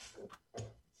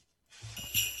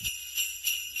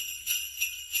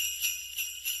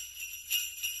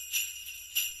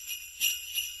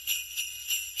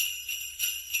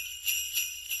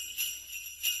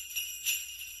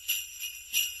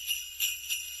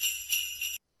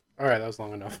All right, that was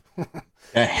long enough.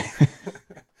 Okay.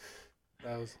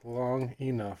 That was long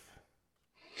enough.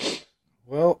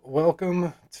 Well,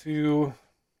 welcome to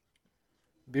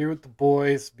Beer with the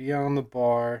Boys Beyond the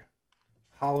Bar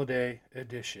Holiday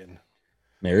Edition.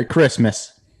 Merry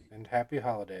Christmas And happy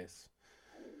holidays.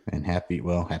 and happy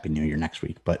New Year next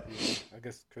week. But Yeah, I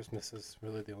guess Christmas is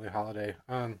really the only holiday.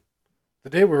 The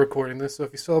day we're recording this, so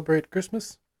if you celebrate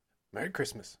Christmas, Merry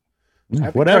Christmas.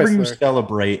 Happy whatever you Chrysler.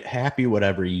 celebrate, happy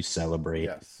whatever you celebrate,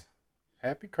 Yes.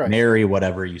 Happy Chrysler. merry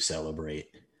whatever you celebrate.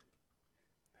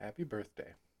 Happy birthday.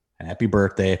 Happy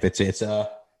birthday! If it's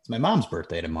my mom's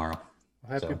birthday tomorrow.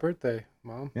 Well, happy So birthday,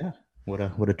 Mom. yeah, would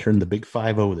have turned the big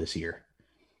 5-0 this year.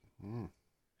 Mm.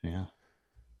 Yeah,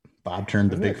 Bob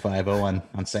turned the Isn't big that, 5-0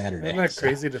 on Saturday. isn't that So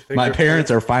crazy to think my we're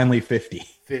parents are finally 50.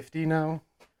 50 now?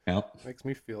 Yep, Makes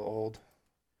me feel old.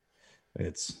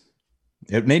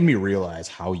 it made me realize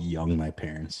how young my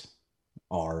parents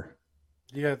are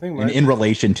Yeah, I think in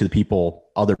relation to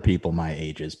other people my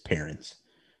age's parents.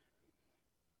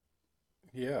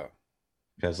 yeah.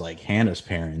 Because like Hannah's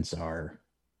parents are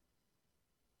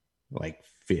like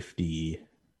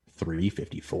 53,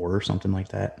 54 or something like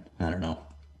that. I don't know.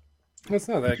 It's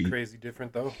not that crazy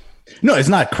different though. No, it's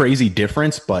not crazy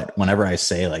difference, but whenever I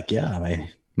say like, yeah, my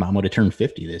mom would have turned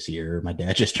 50 this year, my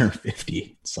dad just turned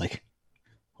 50, it's like,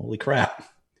 holy crap,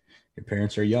 your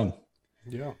parents are young.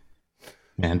 Yeah.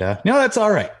 And no, that's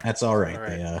all right. That's all right. All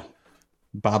right. They,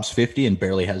 Bob's 50 and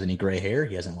barely has any gray hair.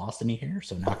 He hasn't lost any hair,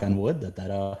 so knock on wood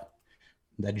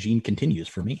that gene continues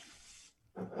for me.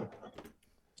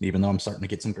 Even though I'm starting to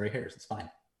get some gray hairs, it's fine.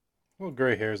 Well,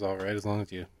 gray hair is all right as long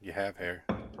as you have hair.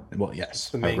 Well, yes,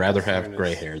 The main I'd rather have concern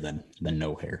gray is hair than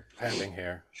no hair. having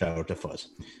hair. Shout out to Fuzz.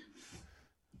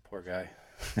 Poor guy.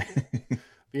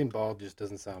 Being bald just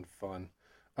doesn't sound fun.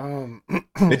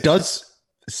 It does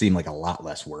seem like a lot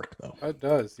less work, though. It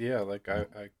does, yeah. Like I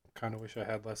kind of wish I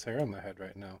had less hair on my head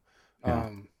right now. Yeah.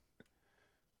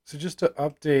 So just to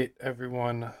update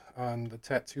everyone on the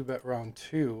tattoo bet round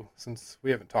 2, since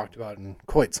we haven't talked about it in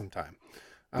quite some time.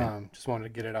 Just wanted to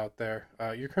get it out there.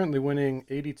 You're currently winning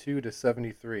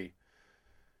 82-73.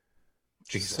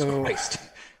 Jesus Christ.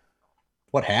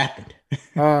 What happened?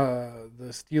 The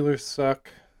Steelers suck.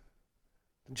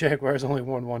 The Jaguars only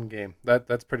won one game.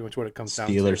 That's pretty much what it comes down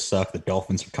to. Steelers suck. The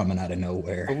Dolphins are coming out of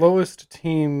nowhere. The lowest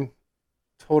team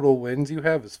total wins you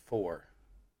have is 4.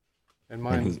 And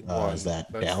mine's 1. Is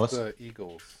that That's Dallas? the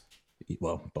Eagles.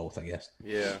 Well, both, I guess.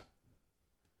 Yeah.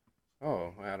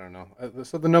 Oh, I don't know.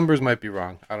 So the numbers might be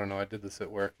wrong. I don't know. I did this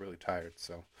at work, really tired.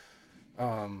 So,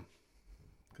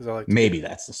 because I like maybe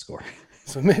that's the score.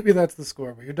 So maybe that's the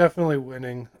score. But you're definitely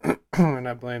winning, and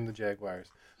I blame the Jaguars.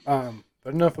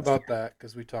 But enough about that,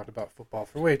 because we talked about football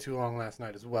for way too long last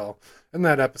night as well. And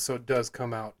that episode does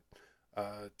come out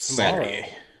tomorrow. Saturday.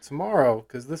 Tomorrow,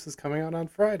 because this is coming out on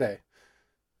Friday.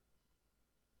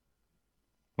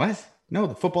 What? No,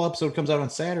 the football episode comes out on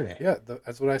Saturday. Yeah,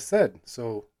 that's what I said.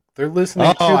 So they're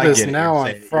listening to this now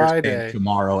on Friday.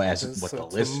 Tomorrow, as what the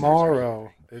listeners.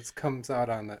 Tomorrow, it comes out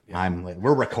on that. Yeah.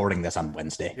 We're recording this on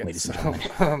Wednesday, ladies and gentlemen.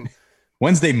 Um,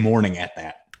 Wednesday morning at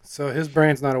that. So his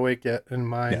brain's not awake yet, and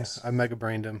mine, Yes. I mega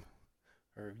brained him,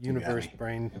 or universe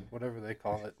brain, whatever they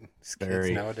call it. These kids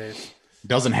nowadays.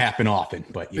 Doesn't happen often,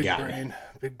 but you got me.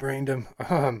 Big brained him.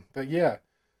 But yeah.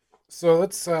 So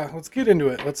let's get into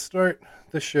it. Let's start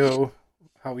the show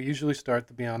how we usually start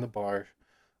the Beyond the Bar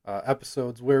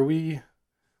episodes, where we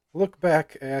look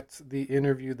back at the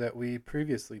interview that we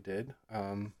previously did.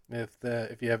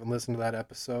 If you haven't listened to that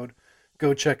episode,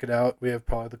 go check it out. We have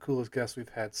probably the coolest guests we've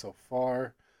had so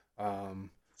far.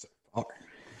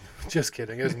 Just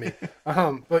kidding, it was me.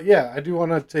 But yeah, I do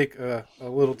want to take a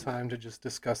little time to just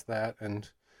discuss that and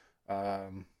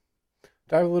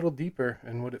dive a little deeper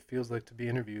in what it feels like to be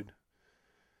interviewed.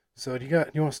 So you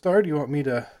want to start? Or do you want me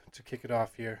to kick it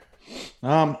off here?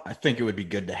 I think it would be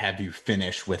good to have you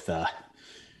finish with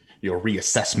your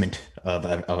reassessment of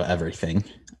everything.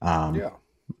 Yeah.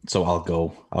 So I'll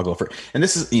go for it. And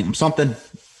this is something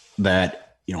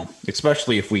that,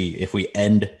 especially if we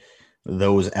end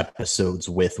those episodes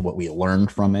with what we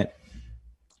learned from it,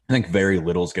 I think very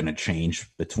little is going to change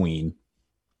between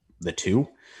the two.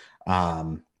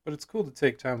 But it's cool to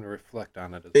take time to reflect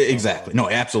on it. Exactly.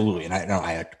 No, absolutely. And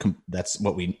I that's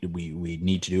what we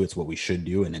need to do. It's what we should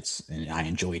do. And I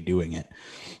enjoy doing it.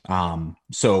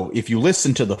 So if you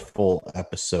listen to the full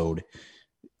episode,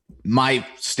 my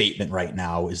statement right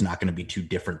now is not going to be too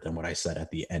different than what I said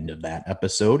at the end of that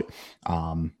episode,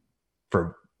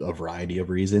 for a variety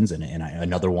of reasons. And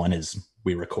another one is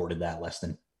we recorded that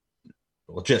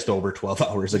well, just over 12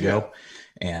 hours Yeah. ago.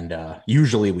 And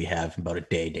usually we have about a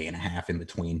day and a half in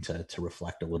between to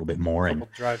reflect a little bit more. And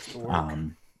Couple drives to work.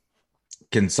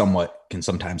 can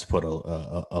sometimes put a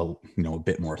a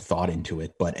bit more thought into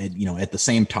it. But at the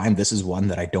same time, this is one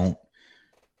that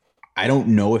I don't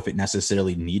know if it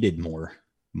necessarily needed more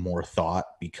thought,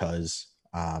 because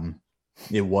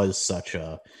it was such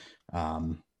a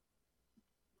um,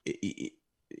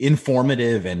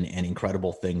 informative and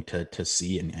incredible thing to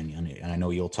see. And I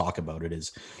know you'll talk about it,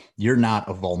 is you're not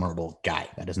a vulnerable guy.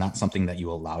 That is not something that you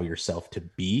allow yourself to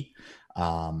be,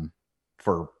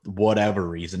 for whatever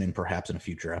reason. And perhaps in a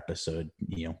future episode,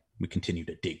 we continue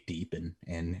to dig deep and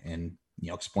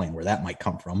explain where that might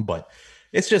come from. But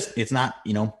it's not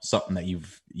something that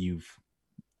you've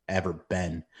ever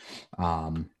been.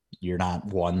 You're not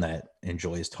one that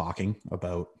enjoys talking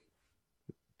about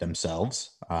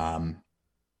themselves,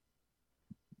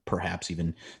 perhaps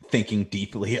even thinking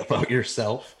deeply about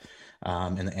yourself,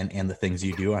 and the things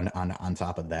you do on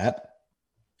top of that.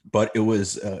 But it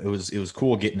was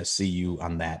cool getting to see you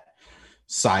on that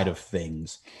side of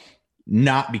things.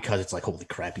 Not because it's like, holy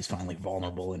crap, he's finally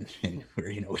vulnerable and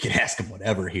we can ask him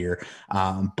whatever here.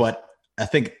 But I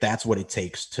think that's what it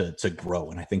takes to grow.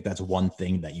 And I think that's one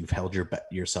thing that you've held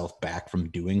yourself back from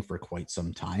doing for quite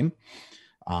some time.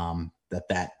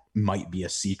 That might be a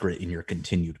secret in your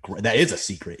continued growth. That is a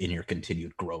secret in your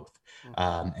continued growth,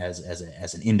 as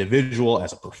an individual,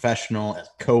 as a professional, as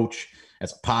a coach,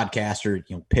 as a podcaster.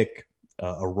 Pick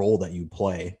a role that you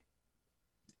play.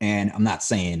 And I'm not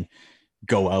saying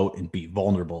go out and be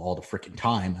vulnerable all the freaking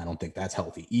time. I don't think that's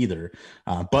healthy either.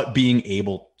 But being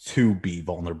able to be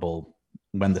vulnerable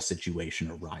when the situation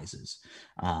arises,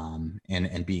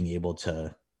 and being able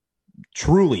to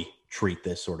truly treat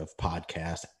this sort of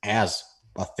podcast as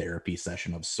a therapy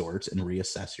session of sorts and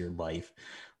reassess your life.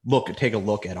 Take a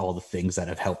look at all the things that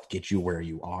have helped get you where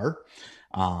you are.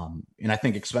 And I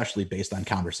think especially based on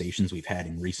conversations we've had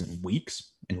in recent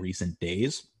weeks and recent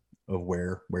days of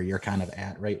where you're kind of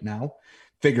at right now,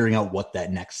 figuring out what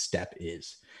that next step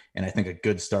is. And I think a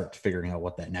good start to figuring out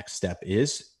what that next step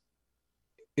is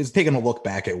taking a look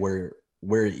back at where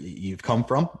you've come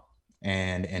from,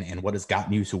 and what has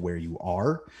gotten you to where you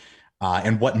are,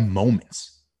 and what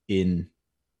moments in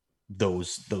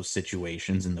those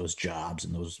situations and those jobs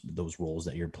and those roles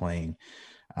that you're playing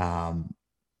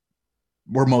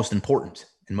were most important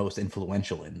and most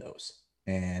influential in those.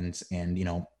 And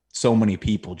so many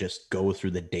people just go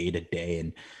through the day to day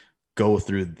and go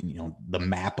through the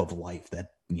map of life that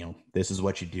this is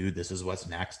what you do, this is what's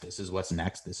next, this is what's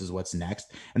next, this is what's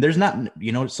next. And there's not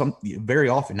some very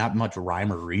often not much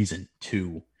rhyme or reason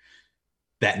to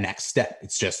that next step.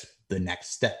 It's just the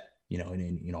next step.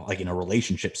 And like in a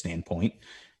relationship standpoint,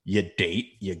 you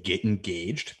date, you get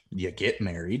engaged, you get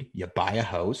married, you buy a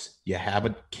house, you have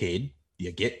a kid,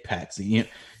 you get pets, you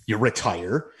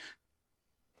retire,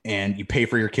 and you pay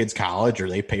for your kids' college, or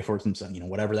they pay for it themselves,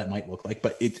 whatever that might look like.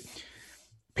 But it's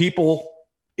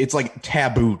like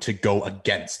taboo to go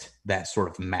against that sort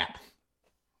of map.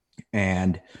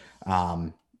 And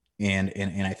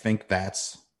I think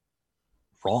that's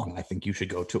wrong. I think you should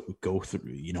go through,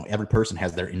 every person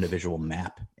has their individual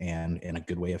map, and a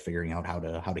good way of figuring out how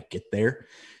to get there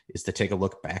is to take a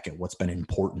look back at what's been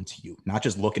important to you. Not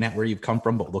just looking at where you've come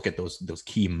from, but look at those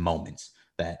key moments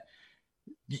that,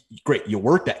 great, you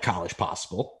worked at College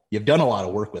Possible, you've done a lot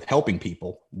of work with helping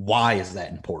people. Why is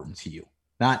that important to you?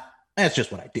 Not, that's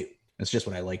just what I do. That's just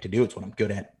what I like to do. It's what I'm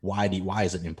good at. Why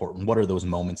is it important? What are those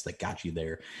moments that got you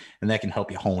there? And that can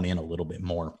help you hone in a little bit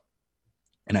more.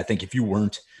 And I think if you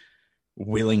weren't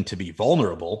willing to be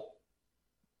vulnerable,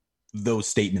 those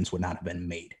statements would not have been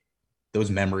made. Those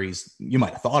memories, you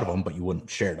might have thought of them, but you wouldn't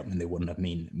have shared them, and they wouldn't have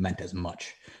meant as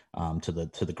much to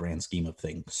the grand scheme of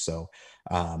things. So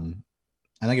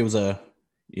I think it was a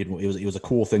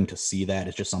cool thing to see that.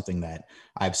 It's just something that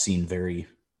I've seen very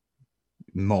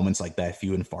moments like that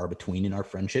few and far between in our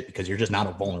friendship, because you're just not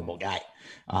a vulnerable guy.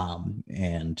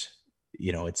 And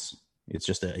it's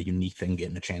just a unique thing,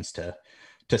 getting a chance to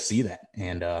see that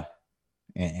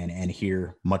and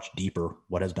hear much deeper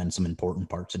what has been some important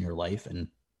parts in your life,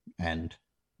 and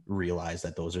realize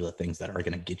that those are the things that are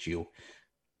going to get you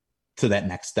to that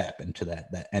next step and to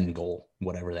that end goal,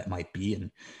 whatever that might be.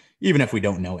 And even if we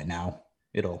don't know it now,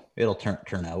 it'll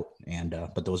turn out. And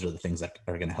but those are the things that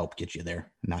are going to help get you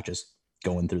there, not just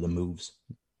going through the moves.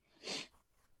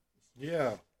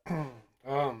 Yeah. I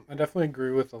definitely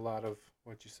agree with a lot of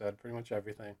what you said, pretty much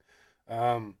everything.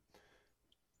 But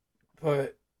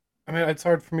I mean, it's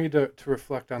hard for me to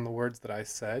reflect on the words that I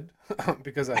said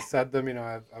because I said them.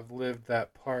 I've lived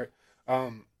that part. So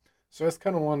I just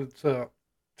kind of wanted to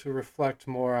to reflect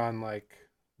more on like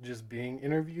just being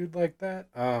interviewed like that.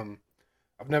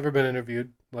 I've never been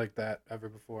interviewed like that ever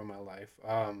before in my life.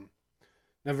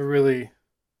 Never really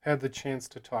had the chance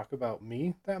to talk about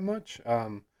me that much.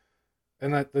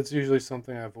 And that's usually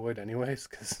something I avoid anyways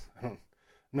because I'm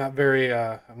not very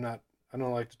I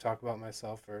don't like to talk about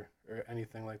myself or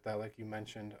anything like that like you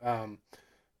mentioned.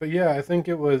 But yeah, I think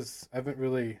I haven't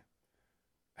really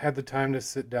had the time to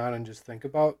sit down and just think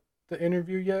about the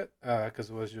interview yet because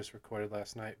it was just recorded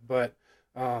last night. But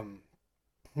um,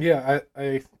 yeah,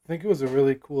 I think it was a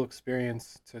really cool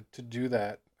experience to do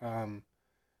that.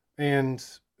 And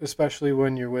especially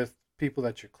when you're with people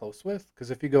that you're close with,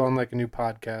 because if you go on like a new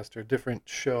podcast or a different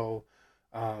show,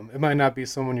 it might not be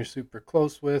someone you're super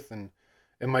close with, and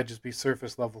it might just be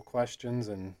surface level questions,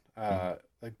 and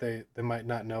like they might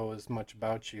not know as much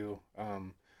about you.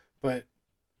 But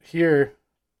here,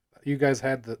 you guys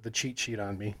had the cheat sheet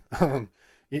on me.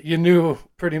 You knew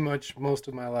pretty much most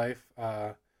of my life,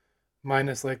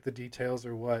 minus like the details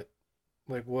or what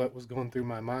was going through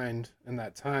my mind in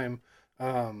that time.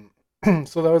 Um,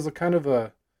 so that was a kind of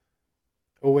a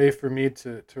way for me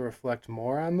to reflect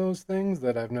more on those things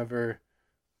that I've never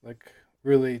like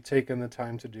really taken the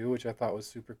time to do, which I thought was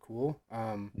super cool.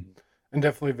 And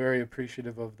definitely very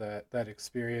appreciative of that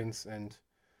experience. And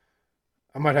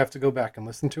I might have to go back and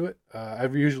listen to it. I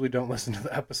usually don't listen to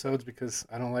the episodes because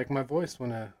I don't like my voice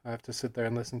when I have to sit there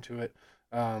and listen to it.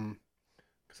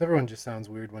 Because everyone just sounds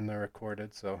weird when they're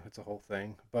recorded, so it's a whole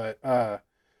thing. But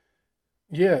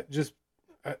yeah, just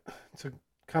uh, to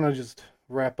kind of just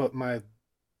wrap up my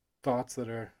thoughts that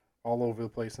are all over the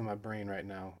place in my brain right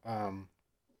now.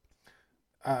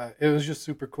 It was just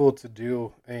super cool to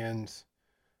do, and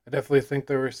I definitely think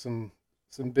there were some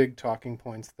big talking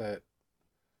points that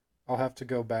I'll have to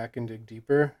go back and dig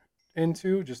deeper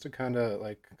into just to kind of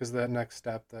like because that next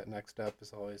step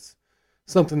is always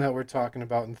something that we're talking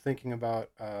about and thinking about,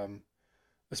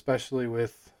 especially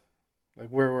with like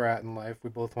where we're at in life. We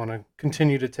both want to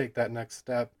continue to take that next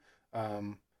step.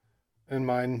 Um, and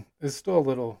mine is still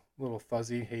a little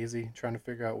fuzzy, hazy, trying to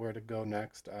figure out where to go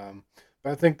next.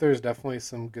 But I think there's definitely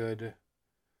some good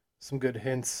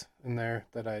hints in there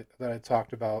that I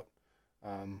talked about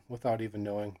without even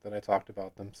knowing that I talked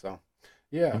about them. So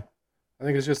yeah, I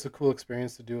think it's just a cool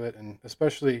experience to do it, and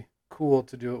especially cool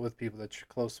to do it with people that you're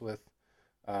close with,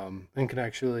 and can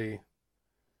actually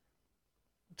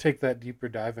take that deeper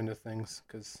dive into things.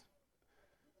 Because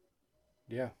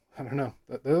yeah, I don't know.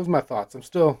 Those are my thoughts. I'm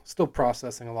still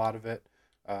processing a lot of it.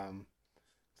 Um,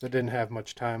 so I didn't have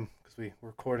much time because we were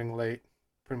recording late.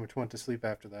 Pretty much went to sleep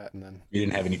after that, and then You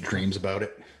didn't have any dreams about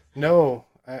it? no,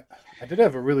 I did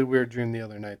have a really weird dream the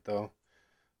other night though,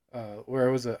 where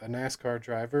I was a NASCAR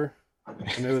driver,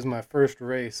 and it was my first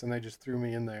race, and they just threw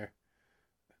me in there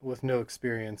with no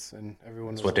experience, and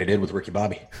That's what they did with Ricky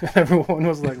Bobby. everyone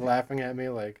was like laughing at me,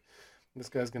 like this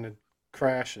guy's gonna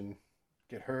crash and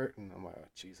get hurt, and I'm like, oh,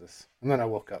 Jesus. And then I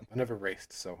woke up. I never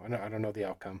raced, so I don't know the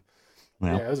outcome. But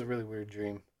yeah, Well, it was a really weird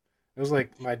dream. It was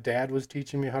like my dad was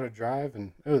teaching me how to drive,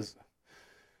 and it was,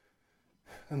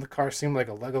 and the car seemed like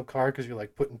a Lego car because you're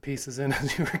like putting pieces in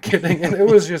as you were getting, and it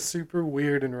was just super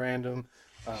weird and random.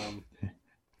 Um,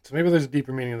 so maybe there's a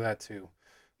deeper meaning to that too.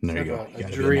 there you Instead go. of You a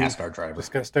got to be a dream, NASCAR driver.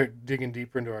 just gotta start digging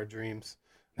deeper into our dreams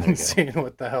There and you go. seeing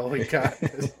what the hell we got.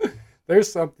 'Cause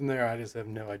there's something there. I just have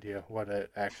no idea what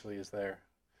it actually is there.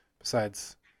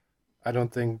 Besides, I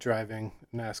don't think driving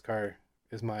NASCAR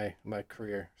is my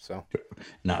career. So,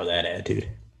 Not with that attitude.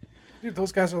 dude,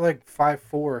 those guys are like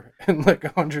 5'4" and like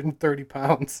 130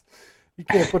 pounds. You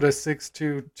can't put a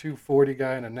 6'2", 240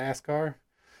 guy in a NASCAR.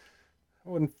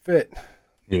 That wouldn't fit.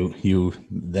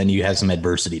 Then you have some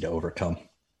adversity to overcome.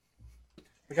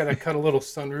 I gotta cut a little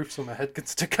sunroof so my head can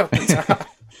stick out the top.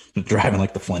 Driving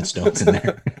like the Flintstones in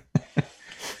there.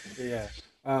 Yeah.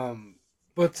 Um,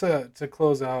 but to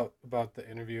close out about the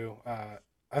interview,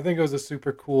 I think it was a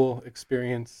super cool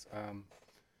experience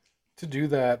to do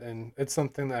that, and it's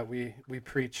something that we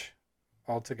preach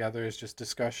all together is just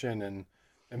discussion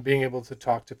and being able to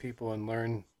talk to people and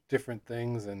learn different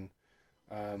things and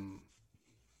um,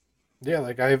 yeah,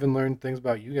 like I even learned things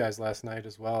about you guys last night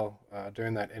as well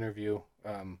during that interview,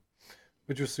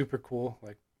 which was super cool.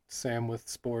 Like Sam with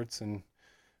sports and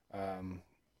um,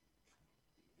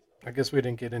 I guess we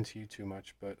didn't get into you too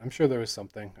much, but I'm sure there was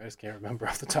something. I just can't remember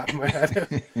off the top of my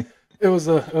head. It was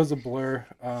a blur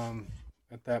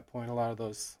at that point. A lot of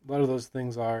those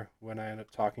things are when I end up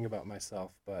talking about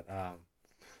myself. But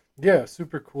yeah,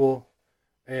 super cool,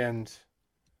 and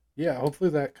yeah, hopefully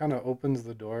that kind of opens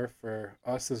the door for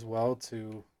us as well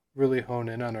to really hone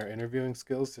in on our interviewing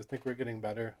skills. I think we're getting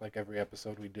better, like every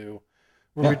episode we do.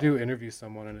 when we Yeah. do interview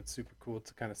someone, and it's super cool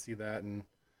to kind of see that, and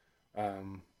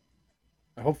um,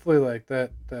 hopefully like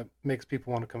that makes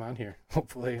people want to come on here.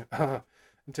 Hopefully, and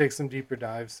take some deeper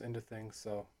dives into things.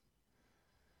 So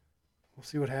we'll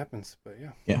see what happens. But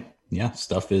yeah, Yeah. Yeah.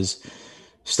 Stuff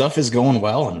is going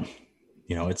well, and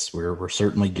it's we're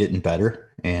certainly getting better,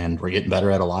 and we're getting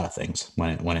better at a lot of things when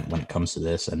it comes to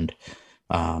this. And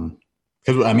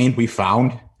because I mean,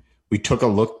 we took a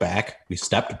look back, we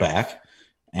stepped back,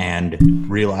 and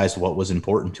realized what was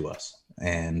important to us,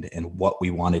 and what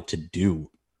we wanted to do.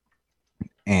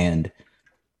 And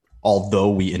although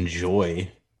we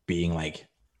enjoy being like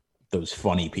those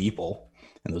funny people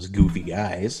and those goofy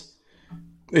guys,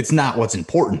 it's not what's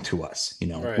important to us.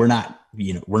 right. We're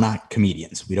not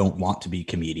comedians. We don't want to be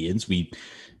comedians. We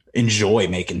enjoy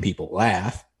making people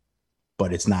laugh,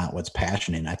 but it's not what's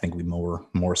passionate. I think we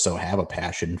more so have a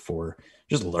passion for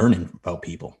just learning about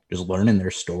people, just learning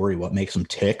their story, what makes them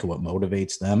tick, what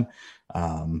motivates them,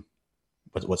 um,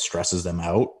 what stresses them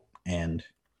out, and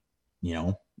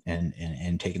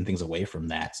and taking things away from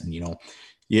that. And you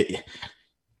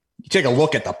take a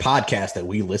look at the podcast that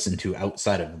we listen to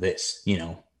outside of this,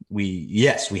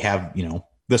 we have,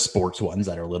 the sports ones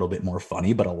that are a little bit more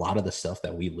funny, but a lot of the stuff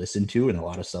that we listen to and a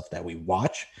lot of stuff that we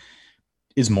watch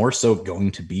is more so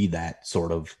going to be that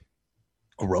sort of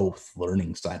growth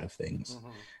learning side of things.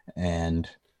 And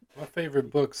My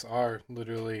favorite books are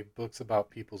literally books about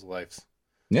people's lives.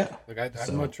 yeah, Like I'd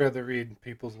so much rather read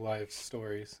people's life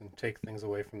stories and take things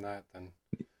away from that than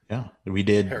yeah, we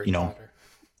did, Harry Potter.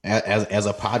 as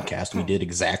a podcast, we did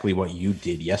exactly what you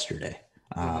did yesterday,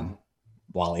 Mm-hmm.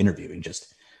 while interviewing.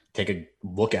 Just take a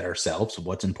look at ourselves,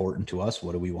 what's important to us,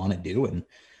 what do we want to do, and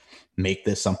make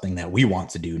this something that we want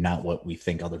to do, not what we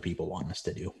think other people want us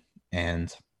to do.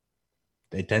 And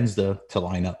it tends to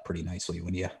line up pretty nicely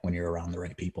when you're around the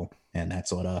right people. And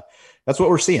that's what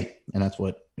we're seeing. And that's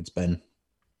what it's been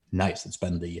nice. It's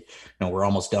been we're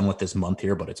almost done with this month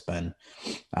here, but it's been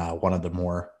one of the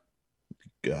more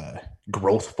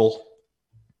growthful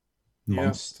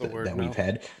months that we've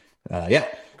had. Yeah,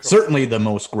 certainly the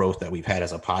most growth that we've had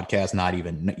as a podcast, not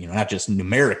even, not just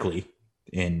numerically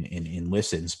in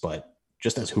listens, but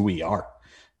just as who we are.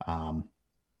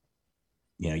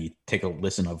 You take a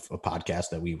listen of a podcast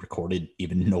that we recorded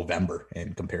even in November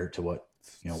and compare it to what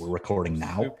we're recording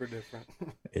now. Super different.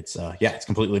 It's it's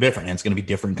completely different, and it's going to be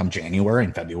different come January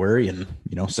and February, and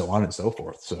so on and so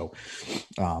forth. So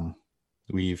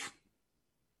we've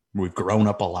grown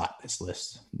up a lot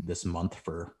this month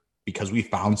because we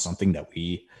found something that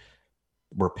we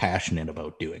were passionate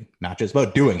about doing, not just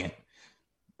about doing it,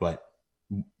 but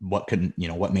what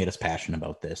made us passionate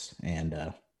about this.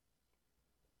 And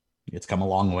it's come a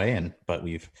long way, but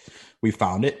we've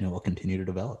found it, and it will continue to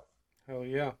develop. Hell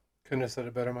yeah. Couldn't have said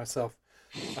it better myself.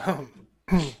 Um,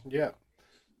 yeah.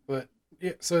 But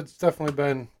yeah, so it's definitely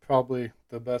been probably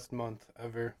the best month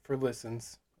ever for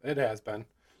listens. It has been.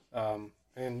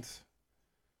 And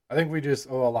I think we just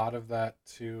owe a lot of that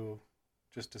to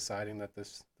just deciding that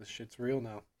this shit's real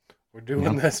now. We're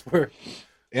doing this.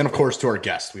 And of course, to our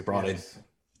guests, we brought yes.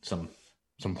 in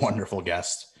some wonderful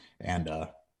guests, and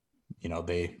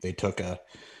they took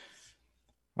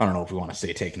I don't know if we want to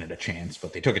say taking it a chance,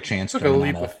 but they took a chance. Took a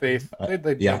leap of faith.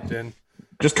 They jumped in.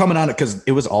 Just coming on it because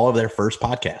it was all of their first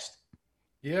podcast.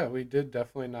 Yeah, we did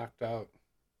definitely knocked out.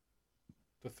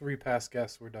 The 3 past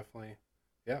guests were definitely,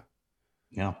 yeah.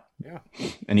 Yeah. Yeah.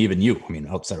 And even you, I mean,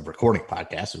 outside of recording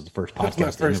podcasts, it was the first podcast my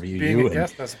to interview being you. A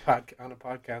guest on a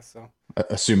podcast, so.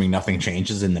 Assuming nothing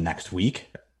changes in the next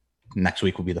week. Next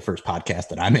week will be the first podcast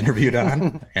that I'm interviewed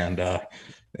on,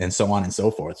 and so on and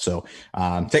so forth. So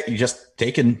just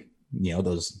taking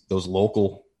those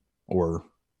local or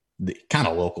the kind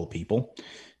of local people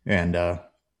and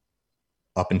up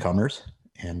and comers,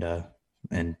 and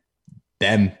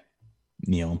them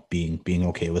being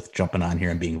okay with jumping on here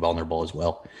and being vulnerable as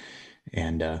well,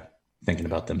 and thinking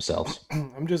about themselves.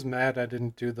 I'm just mad I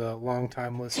didn't do the long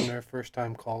time listener, first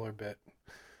time caller bit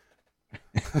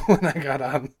when I got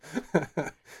on.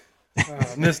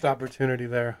 Missed opportunity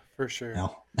there for sure.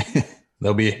 No.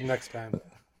 There'll be next time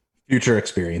future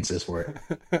experiences for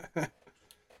it.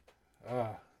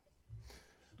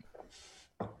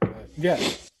 Yeah,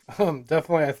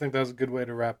 definitely. I think that was a good way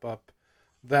to wrap up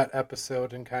that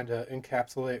episode and kind of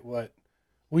encapsulate what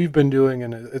we've been doing,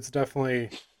 and it's definitely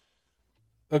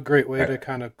a great way to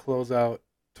kind of close out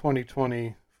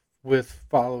 2020 with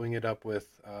following it up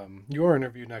with your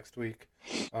interview next week,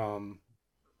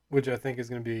 which I think is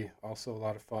going to be also a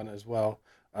lot of fun as well.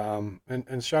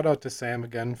 And shout out to Sam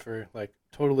again for like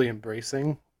totally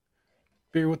embracing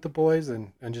Beer with the Boys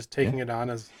and just taking it on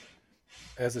as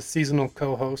a seasonal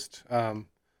co-host.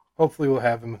 hopefully we'll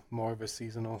have him more of a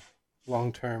seasonal,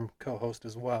 long-term co-host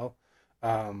as well.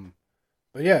 Um,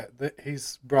 but yeah,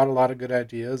 he's brought a lot of good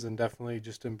ideas and definitely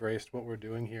just embraced what we're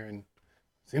doing here, and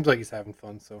seems like he's having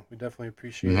fun. So we definitely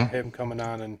appreciate Yeah. him coming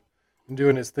on and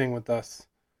doing his thing with us,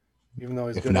 even though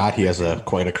he's If good at not, he has drinking.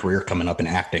 quite a career coming up in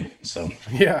acting. So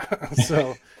Yeah.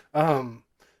 So um,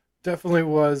 definitely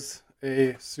was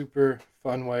a super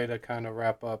fun way to kind of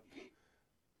wrap up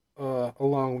a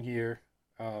long year.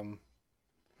 I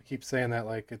keep saying that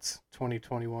like it's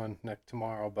 2021 next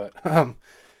tomorrow, but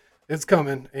it's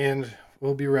coming, and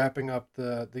we'll be wrapping up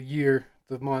the year,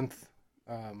 the month,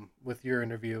 with your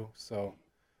interview. So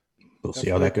we'll see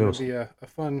how definitely that going to goes. be a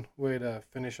fun way to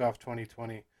finish off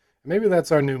 2020. And maybe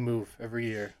that's our new move every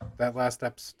year. That last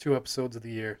 2 episodes of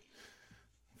the year,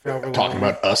 for however Talking long we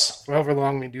about us. for however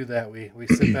long we do that, we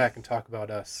sit back and talk about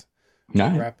us. No,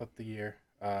 Wrap up the year.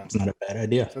 it's not a bad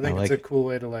idea. So I think it's a cool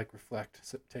way to like reflect,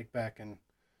 sit back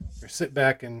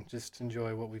and just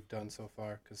enjoy what we've done so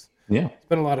far, because yeah. it's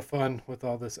been a lot of fun with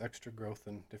all this extra growth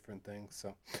and different things.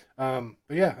 So,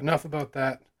 but yeah, enough about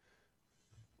that.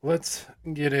 Let's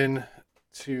get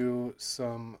into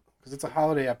some, because it's a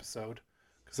holiday episode,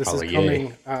 because this is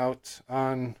coming out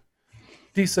on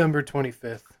December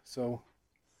 25th. So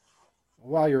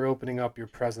while you're opening up your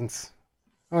presents,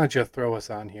 why don't you throw us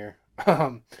on here?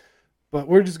 But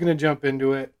we're just gonna jump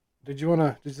into it.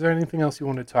 Is there anything else you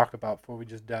want to talk about before we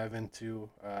just dive into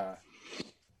the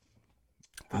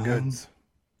goods?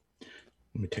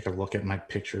 Let me take a look at my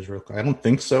pictures real quick. I don't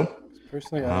think so.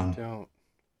 Personally, I don't.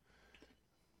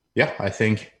 Yeah, I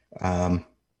think. Yeah,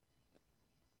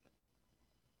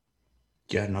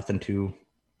 nothing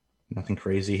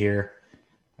crazy here.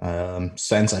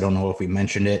 Since I don't know if we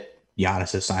mentioned it,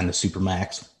 Giannis has signed the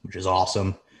Supermax, which is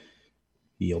awesome.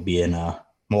 He'll be in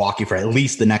Milwaukee for at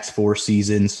least the next 4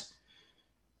 seasons.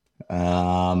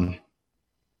 Other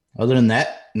than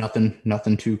that,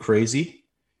 nothing too crazy.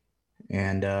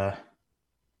 And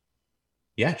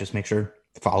yeah, just make sure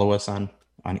to follow us on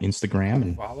Instagram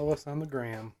and follow us on the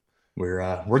gram.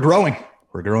 We're growing.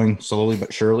 We're growing slowly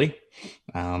but surely.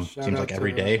 Seems like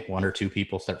every day 1 or 2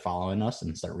 people start following us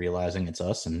and start realizing it's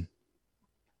us, and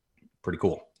pretty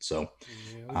cool. So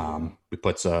we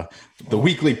put the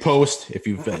weekly post. If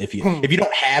you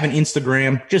don't have an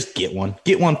Instagram, just get one.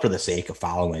 Get one for the sake of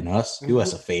following us. Do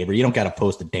us a favor. You don't got to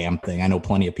post a damn thing. I know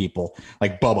plenty of people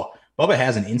like Bubba. Bubba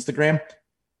has an Instagram,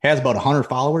 has about 100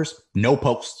 followers, no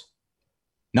posts,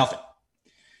 nothing.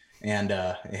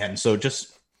 And so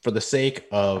just for the sake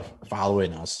of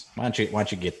following us, why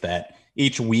don't you get that?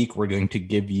 Each week we're going to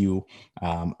give you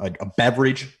a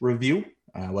beverage review,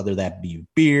 whether that be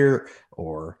beer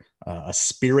or a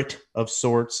spirit of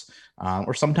sorts,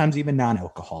 or sometimes even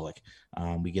non-alcoholic.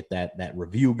 We get that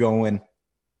review going.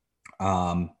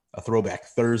 A throwback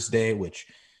Thursday, which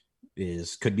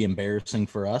could be embarrassing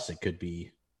for us. It could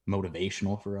be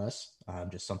motivational for us.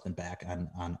 Just something back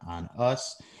on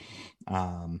us.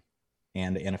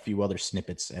 And a few other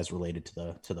snippets as related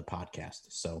to the podcast.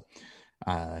 So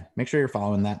make sure you're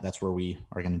following that. That's where we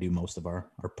are going to do most of our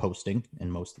posting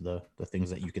and most of the things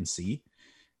that you can see,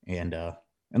 and a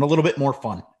little bit more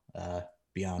fun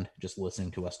beyond just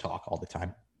listening to us talk all the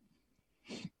time.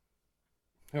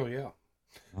 Oh yeah,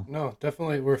 no,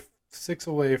 definitely we're 6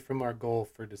 away from our goal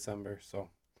for December. So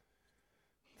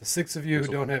the 6 of you who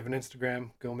don't have an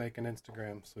Instagram, go make an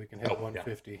Instagram so we can hit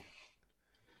 150.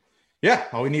 Yeah,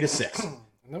 all we need is 6. And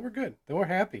then we're good. Then we're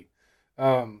happy.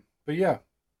 But yeah,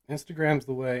 Instagram's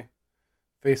the way.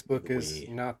 Facebook is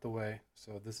not the way.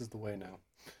 So this is the way now.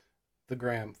 The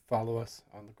gram. Follow us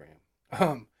on the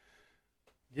gram.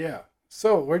 Yeah.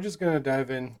 So we're just going to dive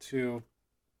into,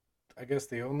 I guess,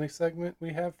 the only segment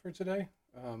we have for today.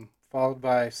 Followed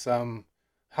by some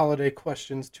holiday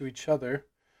questions to each other.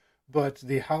 But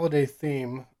the holiday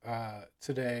theme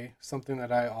today, something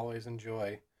that I always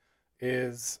enjoy,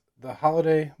 is the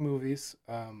holiday movies.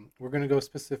 We're going to go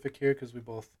specific here because we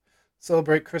both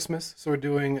celebrate Christmas. So we're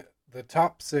doing the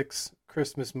top 6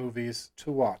 Christmas movies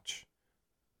to watch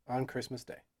on Christmas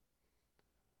Day.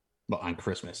 Well, on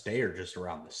Christmas Day or just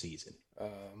around the season?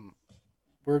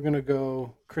 We're going to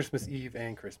go Christmas Eve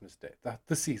and Christmas Day.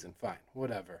 The season, fine,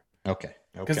 whatever. Okay.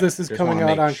 Because this is coming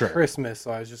out on Christmas, so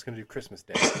I was just going to do Christmas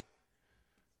Day.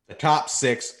 The top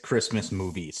 6 Christmas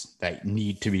movies that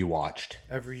need to be watched.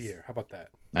 Every year. How about that?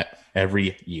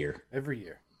 Every year. Every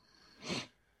year. Do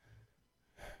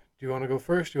you want to go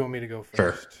first? Do you want me to go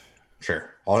first?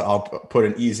 Sure. I'll put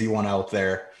an easy one out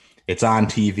there. It's on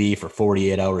TV for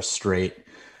 48 hours straight.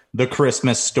 The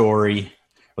Christmas Story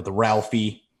with the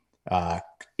Ralphie.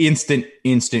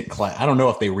 Instant class. I don't know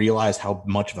if they realized how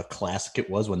much of a classic it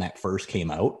was when that first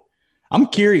came out. I'm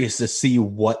curious to see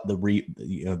what the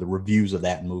reviews of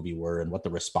that movie were and what the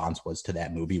response was to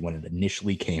that movie when it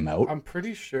initially came out. I'm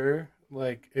pretty sure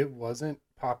like it wasn't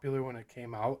popular when it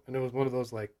came out, and it was one of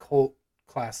those like cult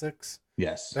classics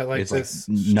Yes, that like it's like this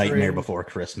Nightmare string, Before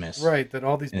Christmas right, that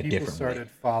all these in a people different way. started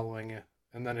following it,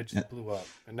 and then it And just blew up,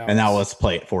 and now let's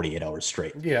play it 48 hours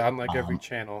straight. yeah, on like every Um,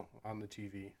 channel on the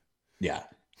TV. yeah,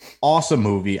 awesome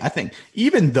movie. I think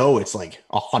even though it's like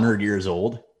 100 years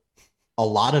old, a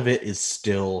lot of it is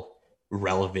still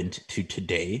relevant to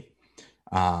today.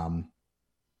 Um,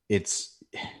 it's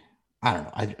I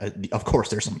don't know. Of course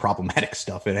there's some problematic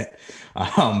stuff in it,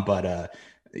 but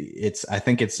it's I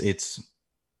think it's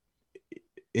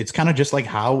kind of just like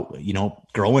how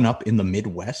growing up in the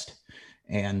Midwest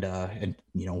and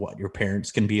what your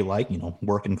parents can be like,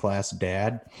 working class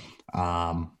dad,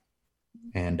 um,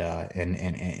 and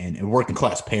working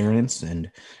class parents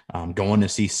and going to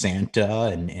see Santa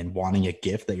and wanting a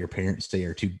gift that your parents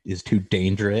say is too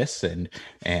dangerous and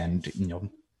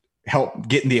help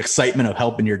getting the excitement of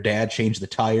helping your dad change the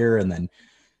tire and then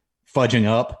fudging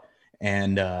up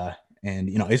and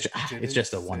it's Didn't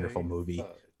just a wonderful say movie. fudge.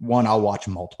 One I'll watch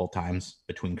multiple times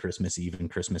between Christmas Eve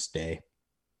and Christmas Day,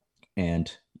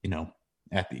 and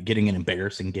getting an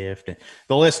embarrassing gift.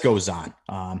 The list goes on.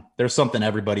 There's something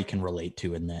everybody can relate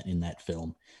to in that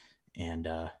film, and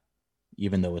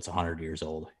even though it's 100 years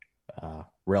old,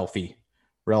 Ralphie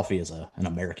is an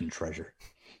American treasure.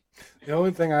 The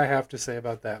only thing I have to say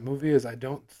about that movie is I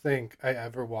don't think I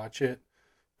ever watch it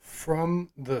from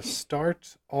the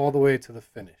start all the way to the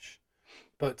finish.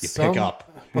 But You pick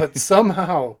up but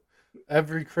somehow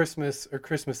every Christmas or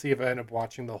Christmas Eve I end up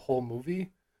watching the whole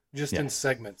movie just in yes,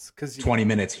 segments because 20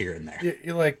 minutes here and there.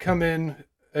 you like come in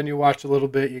and you watch a little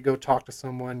bit, you go talk to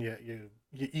someone, you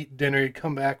eat dinner, you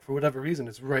come back for whatever reason,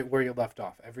 it's right where you left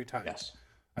off every time. Yes,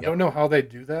 I yep. don't know how they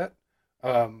do that,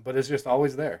 but it's just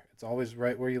always there. It's always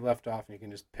right where you left off, and you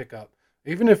can just pick up.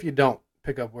 Even if you don't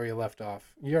pick up where you left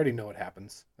off, you already know what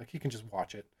happens. Like you can just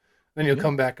watch it, then you'll Yeah.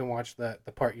 come back and watch the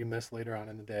part you missed later on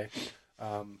in the day.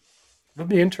 Um, it'll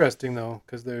be interesting though,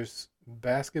 because there's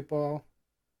basketball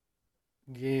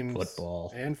games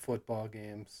Football. and football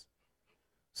games.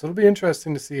 So it'll be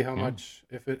interesting to see how Yeah. much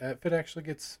if it actually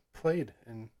gets played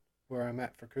and where I'm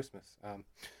at for Christmas.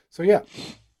 So yeah,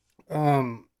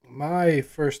 my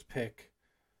first pick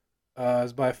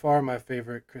is by far my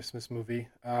favorite Christmas movie,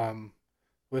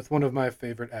 with one of my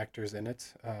favorite actors in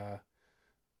it,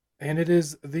 and it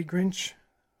is The Grinch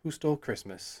Who Stole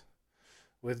Christmas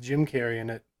with Jim Carrey in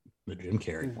it. The Jim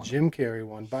Carrey one. Jim Carrey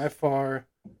one, by far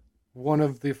one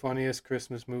of the funniest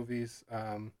Christmas movies.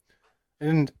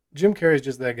 And Jim Carrey is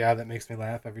just that guy that makes me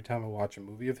laugh every time I watch a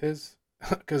movie of his,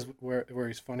 because where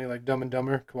he's funny, like Dumb and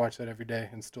Dumber, could watch that every day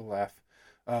and still laugh.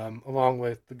 Along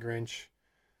with The Grinch,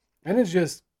 and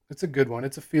it's a good one.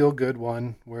 It's a feel good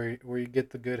one where you get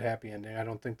the good happy ending. I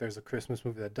don't think there's a Christmas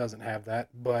movie that doesn't have that,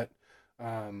 but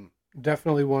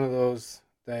definitely one of those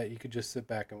that you could just sit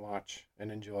back and watch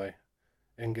and enjoy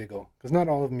and giggle, because not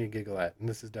all of them you giggle at, and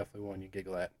this is definitely one you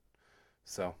giggle at.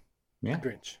 So, Yeah, The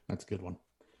Grinch. that's a good one.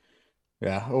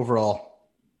 Yeah, overall,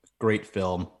 great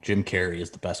film. Jim Carrey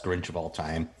is the best Grinch of all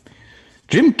time.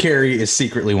 Jim Carrey is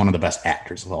secretly one of the best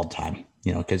actors of all time,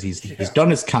 because he's Yeah. done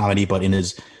his comedy, but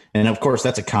and of course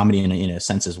that's a comedy in a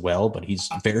sense as well, but he's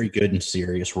very good in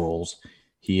serious roles.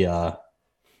 He's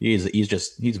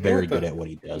very good at what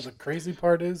he does. The crazy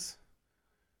part is,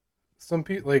 some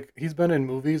people like he's been in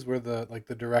movies where the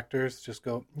directors just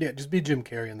go, yeah, just be Jim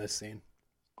Carrey in this scene.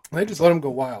 They just let him go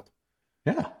wild,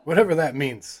 Yeah. whatever that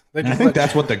means. They And I just think let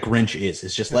that's what the Grinch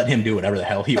is just let him do whatever the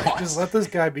hell he wants. just let this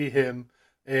guy be him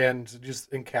and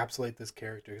just encapsulate this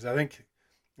character, because I think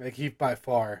like he by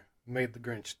far made the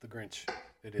Grinch the Grinch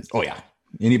it is. Oh yeah.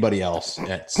 Anybody else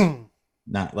that's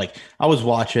not like I was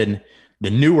watching the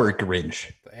newer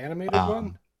Grinch. The animated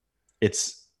one.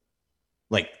 It's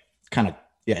like kind of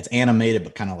it's animated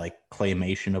but kind of like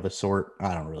claymation of a sort.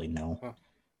 I don't really know. Huh.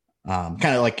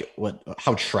 Kind of like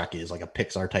how Shrek is, like a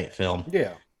Pixar type film.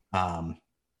 Yeah.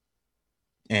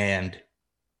 And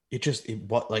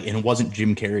it wasn't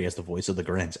Jim Carrey as the voice of the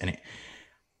Grinch, and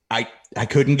I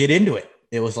couldn't get into it.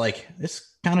 It was like,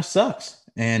 this kind of sucks,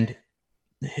 and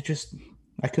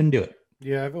I couldn't do it.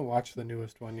 Yeah, I haven't watched the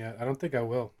newest one yet. I don't think I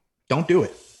will. Don't do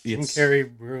it. Jim Carrey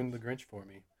ruined the Grinch for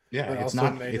me. Yeah, but it's also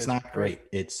not. made It's it not great.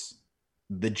 It's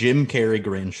the Jim Carrey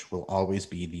Grinch will always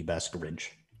be the best Grinch.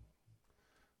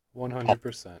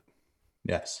 100%.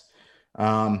 Yes.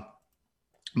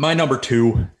 My number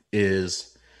 2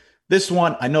 is this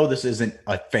one. I know this isn't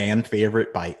a fan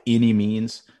favorite by any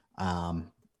means.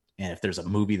 And And if there's a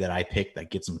movie that I pick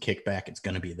that gets some kickback, it's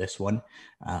going to be this one.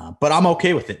 But I'm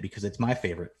okay with it because it's my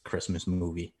favorite Christmas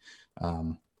movie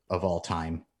of all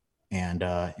time. And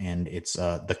it's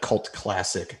the cult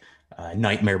classic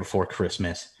Nightmare Before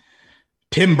Christmas.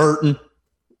 Tim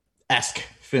Burton-esque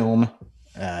film,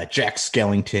 Jack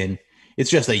Skellington.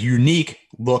 It's just a unique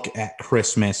look at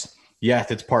Christmas. Yes,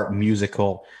 it's part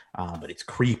musical, but it's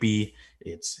creepy.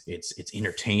 It's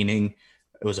entertaining.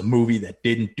 It was a movie that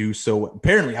didn't do so.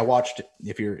 Apparently, I watched,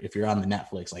 if you're on the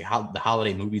Netflix, like how the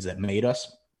holiday movies that made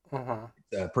us.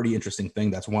 A pretty interesting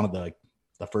thing. That's one of the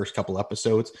first couple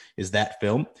episodes is that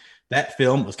film. That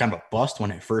film was kind of a bust when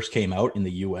it first came out in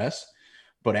the US,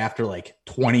 but after like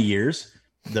 20 years,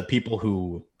 the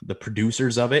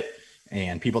producers of it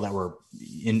and people that were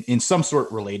in some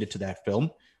sort related to that film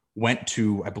went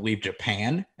to, I believe,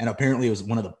 Japan, and apparently it was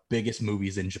one of the biggest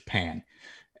movies in Japan,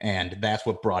 and that's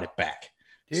what brought it back.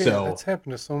 Yeah, so that's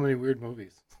happened to so many weird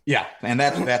movies. Yeah, and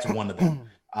that's one of them.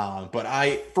 But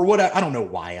I don't know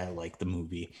why I like the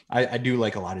movie. I do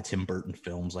like a lot of Tim Burton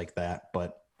films like that,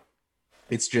 but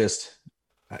it's just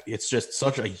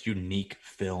such a unique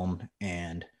film,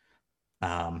 and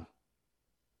I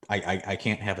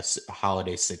can't have a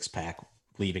holiday 6-pack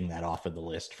leaving that off of the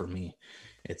list for me.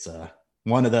 It's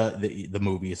one of the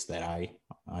movies that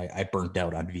I burnt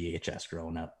out on VHS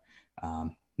growing up.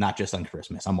 Not just on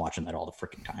Christmas. I'm watching that all the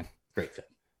freaking time. Great film.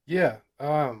 Yeah.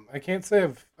 I can't say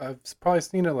I've probably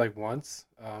seen it like once.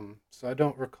 So I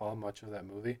don't recall much of that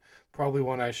movie. Probably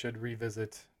one I should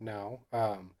revisit now.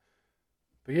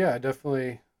 But yeah, I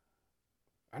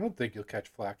don't think you'll catch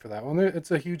flack for that one.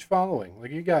 It's a huge following. Like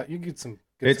you get some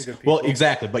good people. Well,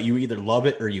 exactly. But you either love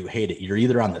it or you hate it. You're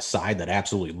either on the side that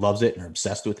absolutely loves it and are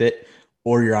obsessed with it,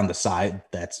 or you're on the side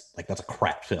that's a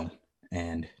crap film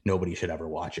and nobody should ever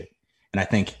watch it. And I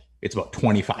think it's about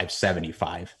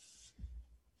 25-75.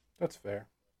 That's fair.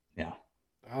 Yeah.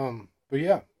 But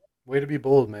yeah, way to be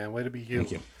bold, man. Way to be you.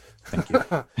 Thank you.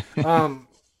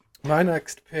 My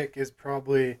next pick is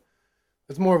probably,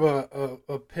 it's more of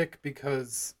a pick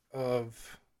because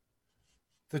of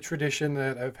the tradition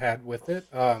that I've had with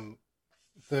it.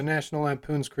 The National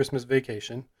Lampoon's Christmas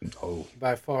Vacation. Oh,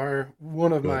 by far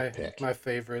one of my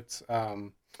favorites.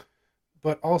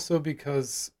 But also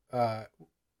because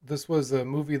this was a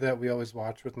movie that we always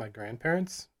watched with my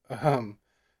grandparents.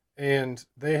 And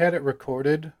they had it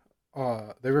recorded.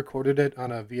 They recorded it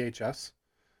on a VHS.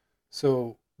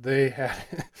 So they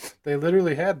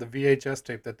literally had the VHS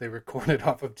tape that they recorded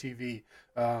off of TV,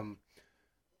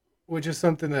 which is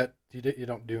something that you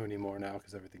don't do anymore now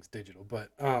because everything's digital. But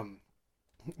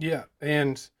yeah,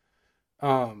 and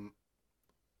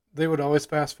they would always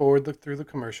fast forward through the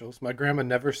commercials. My grandma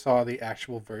never saw the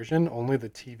actual version, only the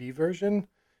TV version.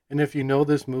 And if you know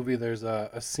this movie, there's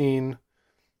a scene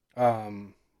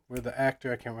where the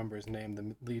actor, I can't remember his name,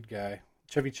 the lead guy,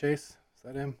 Chevy Chase, is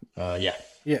that him? Yeah.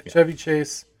 Chevy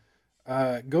Chase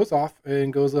goes off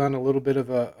and goes on a little bit of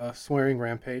a swearing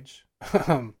rampage.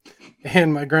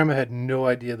 And my grandma had no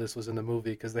idea this was in the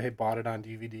movie because they had bought it on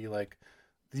DVD like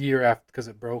the year after because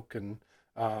it broke. And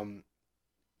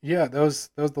yeah, that was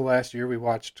the last year we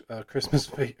watched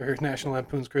National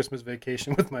Lampoon's Christmas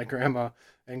Vacation with my grandma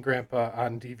and grandpa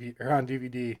on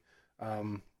DVD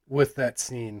with that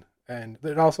scene. And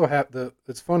it also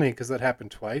it's funny because that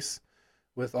happened twice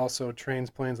with also Trains,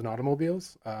 Planes, and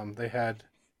Automobiles.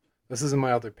 This isn't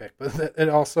my other pick, but it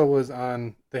also was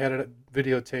they had it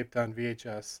videotaped on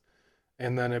VHS,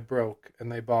 and then it broke,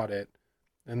 and they bought it,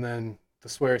 and then the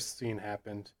swear scene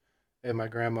happened, and my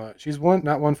grandma, she's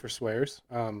not one for swears,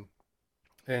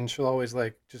 and she'll always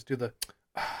like just do the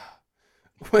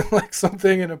when like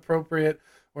something inappropriate,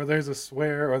 or there's a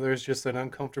swear, or there's just an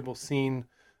uncomfortable scene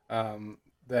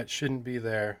that shouldn't be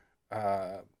there.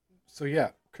 So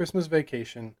yeah, Christmas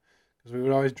Vacation, because we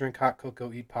would always drink hot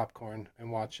cocoa, eat popcorn,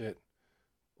 and watch it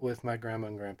with my grandma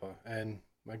and grandpa. And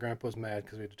my grandpa was mad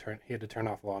because he had to turn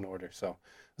off Law and Order. So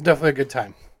it's definitely a good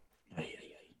time.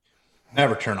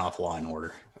 Never turn off Law and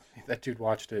Order. That dude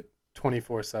watched it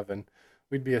 24/7.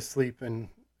 We'd be asleep and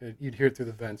you'd hear it through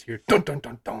the vents. You'd hear dun dun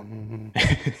dun dun.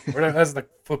 Whatever, that's the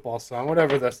football song.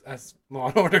 Whatever that's Law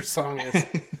and Order song is.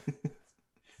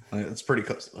 It's pretty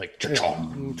close. Like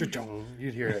cha-chong.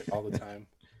 You'd hear it all the time.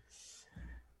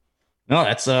 No,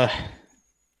 that's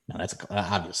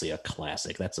obviously a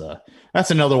classic. That's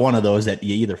another one of those that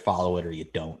you either follow it or you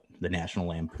don't. The National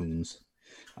Lampoons,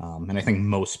 and I think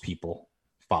most people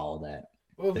follow that.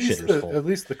 Well, at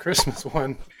least the Christmas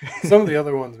one. Some of the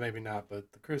other ones maybe not,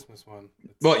 but the Christmas one.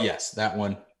 Well, yes, that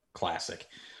one classic.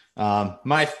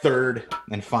 My third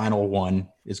and final one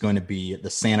is going to be the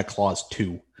Santa Claus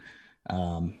 2.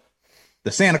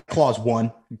 The Santa Claus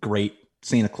 1, great.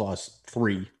 Santa Claus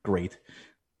 3, great.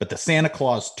 But the Santa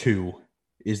Claus 2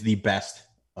 is the best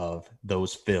of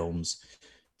those films.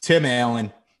 Tim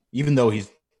Allen, even though he's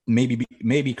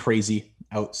maybe crazy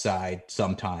outside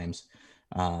sometimes,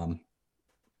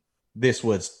 this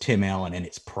was Tim Allen in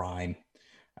its prime.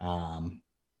 I'm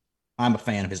a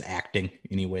fan of his acting,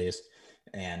 anyways,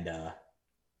 and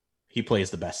he plays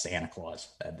the best Santa Claus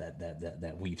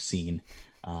that we've seen.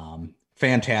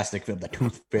 Fantastic. The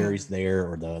Tooth Fairy's there,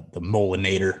 or the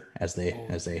Molinator, as they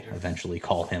eventually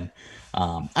call him.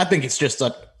 I think it's just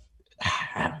I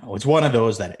don't know. It's one of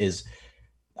those that is.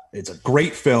 It's a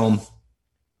great film,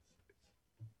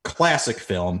 classic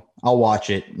film. I'll watch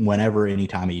it whenever, any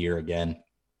time of year again.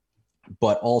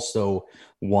 But also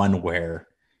one where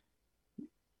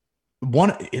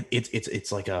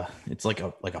it's like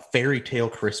a fairy tale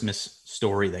Christmas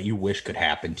story that you wish could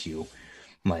happen to you.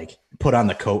 Like, put on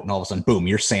the coat and all of a sudden, boom,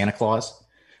 you're Santa Claus.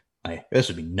 Like, this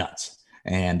would be nuts.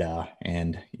 And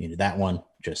you know, that one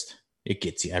just, it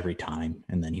gets you every time.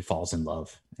 And then he falls in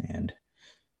love, and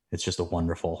it's just a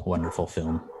wonderful, wonderful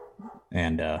film.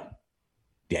 And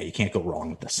yeah, you can't go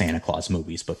wrong with the Santa Claus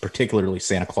movies, but particularly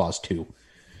Santa Claus 2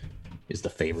 is the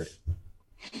favorite.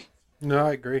 No,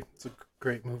 I agree. It's a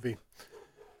great movie.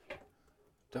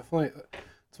 Definitely.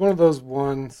 It's one of those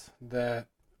ones that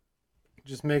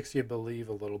just makes you believe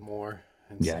a little more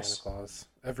in Santa Claus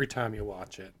every time you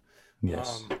watch it.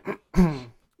 Yes.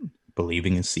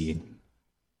 Believing and seeing.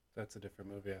 That's a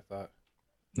different movie, I thought.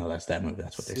 No, that's that movie.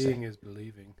 That's what they say. Seeing is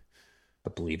believing.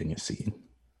 But believing is seeing.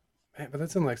 Man, but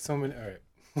that's in like so many. All right,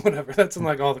 whatever. That's in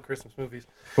like all the Christmas movies.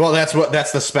 Well,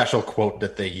 that's the special quote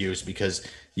that they use, because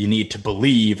you need to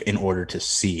believe in order to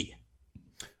see.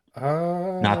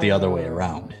 Not the other way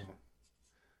around.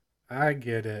 I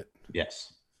get it.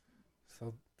 Yes.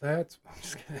 So that's. I'm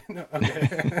just kidding. No,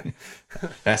 okay.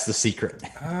 That's the secret.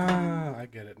 I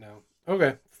get it now.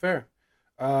 Okay, fair.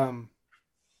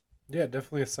 Yeah,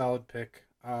 definitely a solid pick.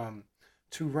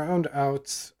 To round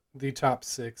out the top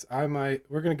 6,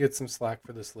 we're gonna get some slack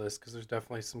for this list because there's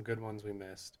definitely some good ones we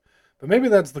missed, but maybe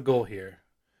that's the goal here.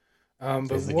 But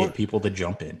to get people to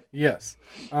jump in. Yes.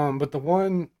 But the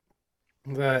one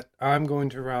that I'm going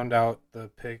to round out the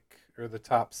pick, or the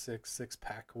top six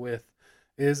pack with,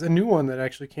 is a new one that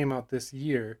actually came out this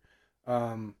year.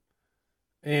 And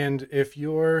if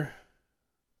you're,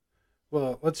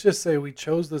 well, let's just say we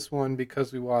chose this one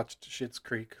because we watched Schitt's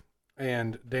Creek,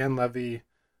 and Dan Levy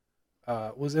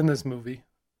was in this movie.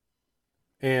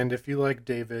 And if you like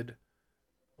David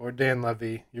or Dan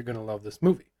Levy, you're going to love this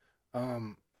movie.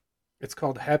 It's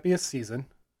called Happiest Season.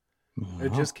 Uh-huh.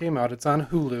 It just came out. It's on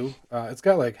Hulu. It's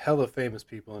got like hella famous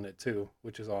people in it too,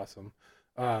 which is awesome.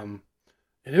 And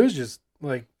it was just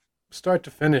like start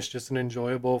to finish, just an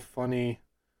enjoyable, funny,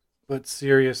 but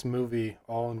serious movie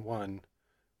all in one.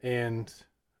 And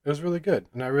it was really good,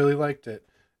 and I really liked it.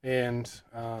 And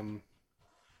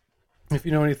if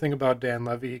you know anything about Dan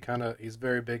Levy, he's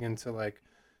very big into like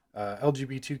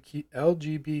LGBTQ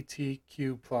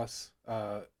plus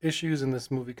issues, and this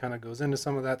movie kind of goes into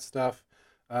some of that stuff.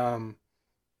 And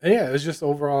yeah, it was just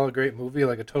overall a great movie,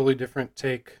 like a totally different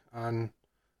take on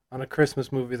a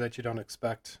Christmas movie that you don't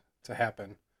expect to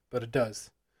happen, but it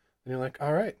does. And you're like,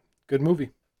 all right, good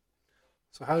movie.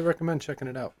 So highly recommend checking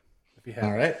it out if you have.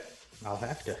 All right, I'll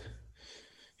have to.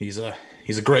 He's a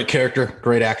great character,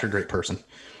 great actor, great person.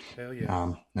 Hell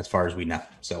yeah. As far as we know.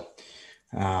 So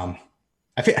I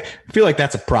feel like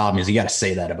that's a problem, is you got to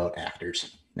say that about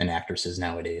actors and actresses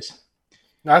nowadays.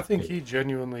 I think he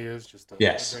genuinely is just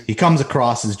he comes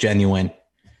across as genuine,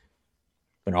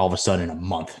 but all of a sudden in a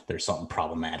month there's something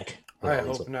problematic. I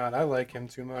hope not. I like him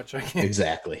too much. I can't.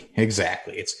 Exactly.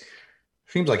 It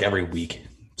seems like every week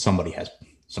somebody has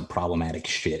some problematic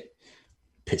shit.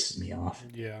 Pisses me off.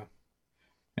 Yeah.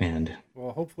 And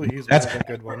well, hopefully he's one of the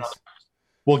good ones.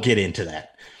 We'll get into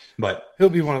that, but he'll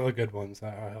be one of the good ones.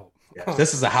 I hope. Yeah,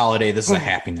 this is a holiday. This is a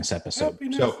happiness episode.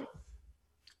 Happiness. So,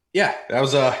 yeah, that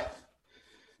was a.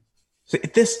 So the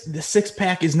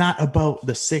 6-pack is not about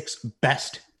the 6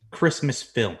 best Christmas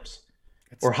films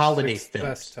or holiday films.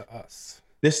 Best to us.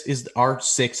 This is our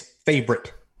 6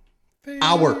 favorite.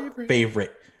 Our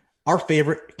favorite. Our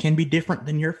favorite can be different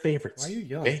than your favorites. Why are you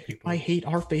yelling? Okay? You might hate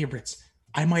our favorites.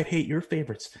 I might hate your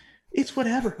favorites. It's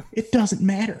whatever. It doesn't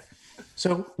matter.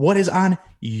 So, what is on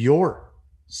your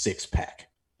 6-pack?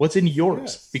 What's in yours?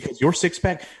 Yes. Because your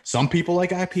 6-pack, some people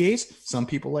like IPAs, some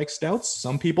people like stouts,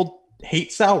 some people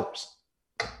hate sours.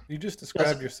 You just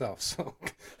described yourself, so.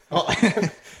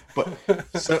 But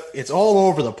so it's all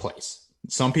over the place.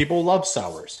 Some people love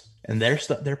sours, and their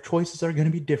choices are going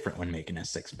to be different when making a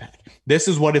 6-pack. This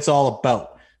is what it's all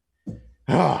about.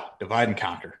 Divide and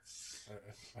conquer.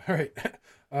 All right.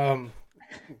 Um,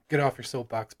 get off your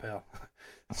soapbox, pal.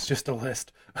 It's just a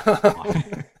list. Do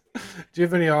you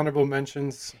have any honorable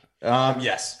mentions?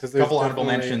 Yes, Because a there's couple honorable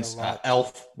definitely a mentions. lot.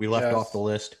 Elf, we left off the Yes.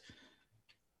 list.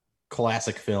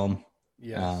 Classic film.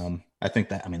 Yes. I think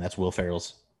that, I mean, that's Will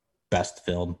Ferrell's best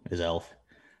film is Elf.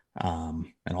 And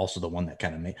also the one that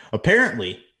kind of made,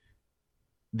 apparently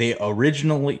they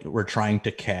originally were trying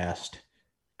to cast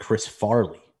Chris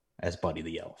Farley as Buddy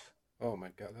the Elf. Oh my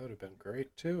God, that would have been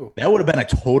great too. That would have been a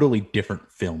totally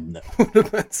different film, though. Would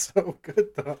have been so good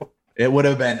though. It would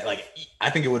have been like, I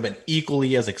think it would have been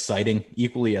equally as exciting,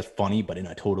 equally as funny, but in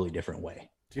a totally different way.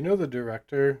 Do you know the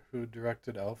director who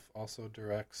directed Elf also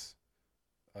directs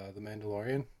The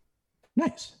Mandalorian?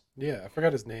 Nice. Yeah, I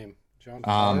forgot his name. John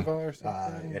Um, Farva or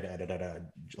something.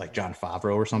 like John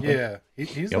Favreau or something. Yeah,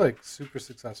 he's Yep. like super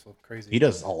successful, crazy. He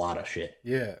does a lot of shit.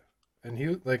 Yeah, and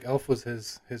he like Elf was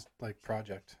his like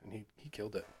project, and he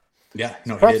killed it. Yeah, So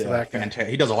no, he props did to that guy. fantastic.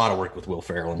 He does a lot of work with Will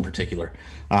Ferrell in particular.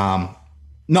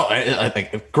 No, I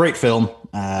think a great film.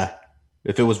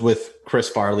 If it was with Chris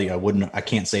Farley, I wouldn't. I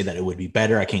can't say that it would be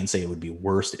better. I can't say it would be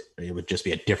worse. It would just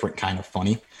be a different kind of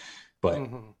funny, but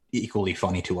Hmm. equally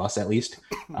funny to us at least.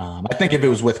 I think if it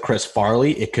was with Chris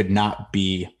Farley, it could not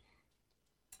be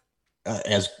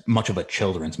as much of a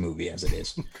children's movie as it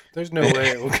is. There's no way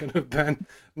it could have been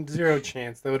zero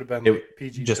chance. That would have been It like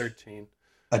PG just 13.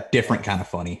 a different kind of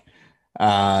funny.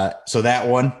 So that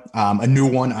one, a new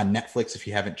one on Netflix. If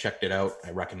you haven't checked it out,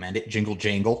 I recommend it. Jingle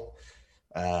Jangle,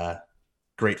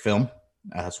 great film.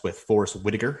 It's with Forrest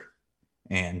Whitaker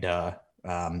and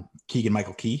Keegan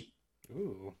Michael Key,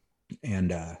 Ooh,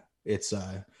 and it's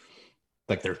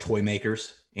like they're toy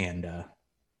makers, and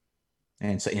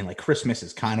so and like Christmas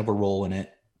is kind of a role in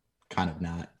it, kind of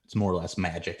not. It's more or less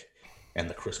magic, and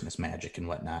the Christmas magic and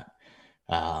whatnot.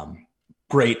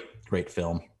 Great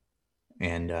film,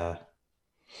 and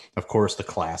of course the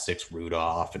classics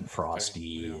Rudolph and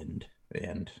Frosty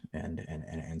yeah.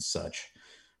 and such.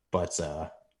 But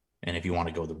and if you want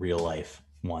to go the real life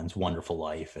ones, Wonderful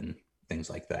Life and things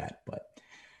like that. But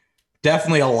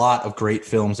definitely a lot of great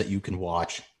films that you can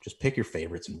watch. Just pick your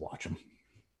favorites and watch them.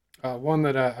 One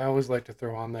that I always like to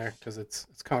throw on there because it's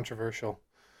controversial.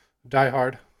 Die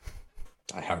Hard.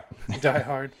 Die Hard. Die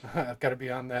Hard. I've got to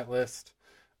be on that list.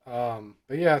 But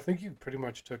yeah, I think you pretty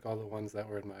much took all the ones that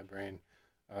were in my brain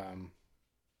um,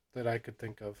 that I could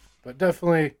think of. But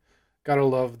definitely gotta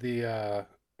love the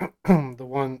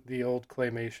the old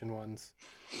claymation ones.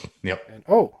 Yep. And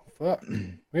oh fuck,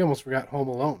 we almost forgot Home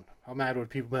Alone. How mad would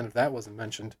people been if that wasn't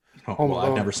mentioned? Oh, Home well, Alone,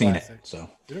 I've never seen it, classic. so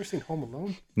You ever seen Home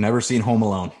Alone? never seen Home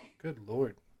Alone. Good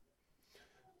lord,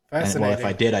 And well, if I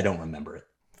fascinating, did, I don't remember it.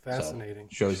 fascinating.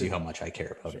 So shows you how much I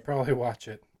care about Should it. probably watch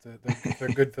it. They're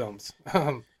good films.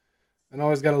 And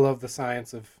always gotta love the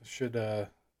science of should the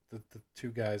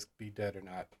two guys be dead or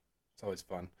not. It's always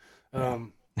fun.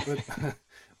 But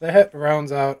that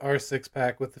rounds out our six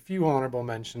pack with a few honorable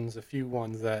mentions, a few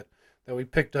ones that we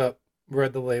picked up,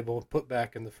 read the label, put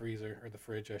back in the freezer or the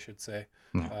fridge, I should say,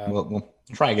 Yeah, we'll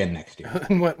try again next year.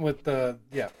 and went with the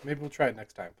yeah. Maybe we'll try it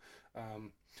next time.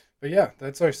 But yeah,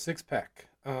 that's our six pack.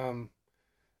 And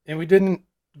we didn't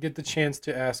get the chance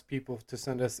to ask people to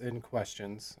send us in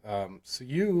questions. So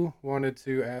you wanted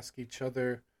to ask each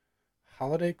other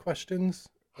holiday questions?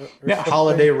 Or Yeah, something?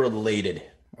 holiday related.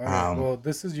 All right, well,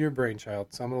 this is your brainchild,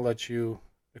 so I'm going to let you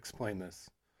explain this.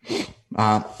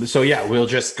 So yeah, we'll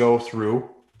just go through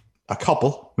a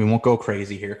couple. We won't go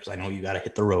crazy here because I know you got to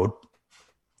hit the road.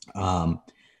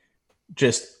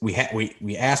 Just we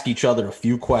ask each other a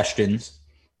few questions.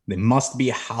 They must be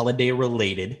holiday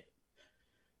related,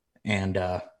 and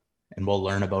we'll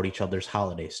learn about each other's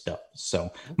holiday stuff.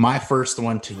 So my first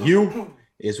one to you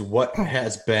is: what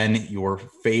has been your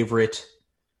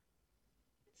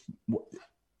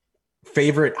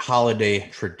favorite holiday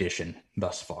tradition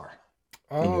thus far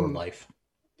in your life?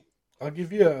 I'll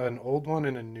give you an old one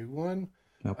and a new one.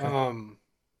 Okay.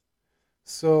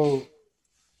 So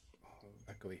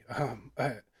echoey.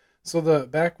 So the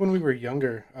back when we were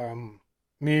younger,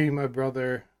 me, my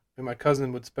brother, and my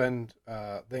cousin would spend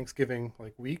Thanksgiving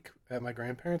like week at my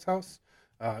grandparents' house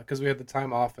because we had the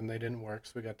time off and they didn't work,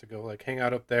 so we got to go like hang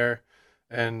out up there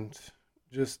and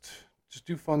just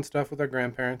do fun stuff with our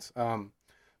grandparents.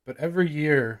 But every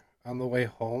year on the way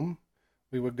home,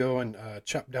 we would go and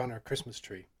chop down our Christmas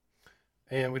tree.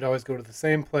 And we'd always go to the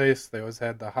same place. They always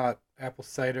had the hot apple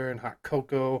cider and hot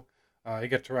cocoa. You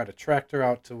get to ride a tractor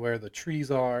out to where the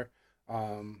trees are.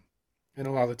 And a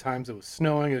lot of the times it was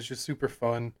snowing. It was just super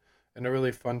fun and a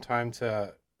really fun thing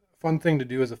to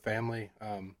do as a family.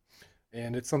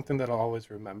 And it's something that I'll always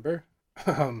remember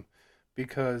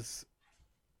because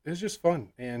it was just fun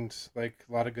and like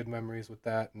a lot of good memories with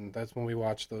that. And that's when we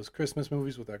watched those Christmas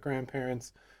movies with our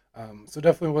grandparents. So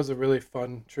definitely was a really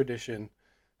fun tradition.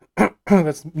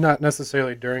 That's not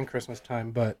necessarily during Christmas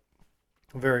time, but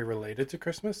very related to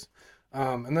Christmas.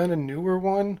 And then a newer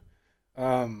one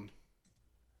um,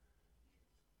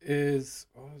 is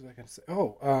what was I going to say?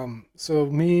 Oh, so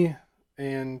me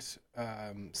and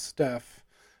Steph,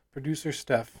 producer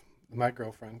Steph, my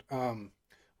girlfriend,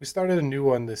 we started a new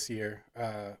one this year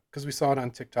because we saw it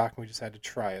on TikTok and we just had to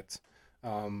try it.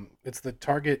 It's the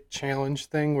Target challenge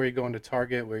thing where you go into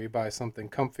Target where you buy something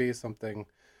comfy, something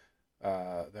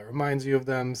that reminds you of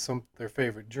them, some their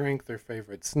favorite drink, their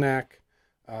favorite snack,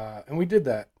 and we did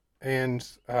that. And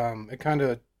it kind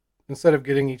of instead of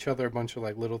getting each other a bunch of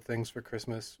like little things for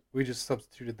Christmas, we just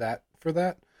substituted that for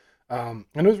that. And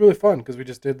it was really fun because we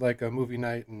just did like a movie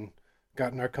night and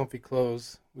got in our comfy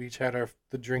clothes. We each had our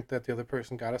the drink that the other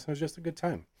person got us, and it was just a good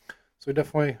time. So we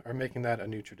definitely are making that a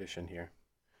new tradition here.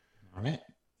 All right.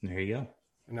 There you go.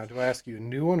 And now, do I ask you a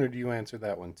new one, or do you answer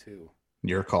that one too?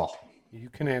 Your call. You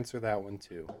can answer that one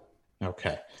too.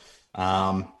 Okay.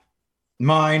 Um,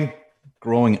 Mine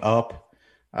growing up,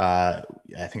 I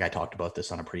think I talked about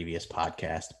this on a previous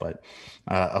podcast, but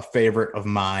a favorite of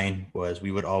mine was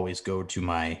we would always go to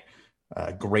my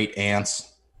great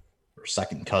aunts or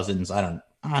second cousins. I'm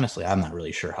not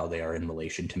really sure how they are in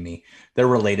relation to me. They're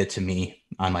related to me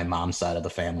on my mom's side of the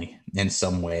family in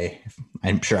some way.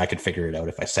 I'm sure I could figure it out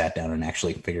if I sat down and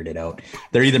actually figured it out.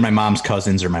 They're either my mom's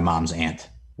cousins or my mom's aunt,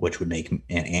 which would make an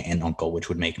aunt and uncle, which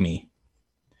would make me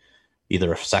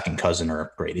either a second cousin or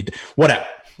a great, whatever.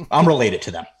 I'm related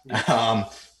to them.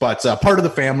 But part of the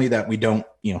family that we don't,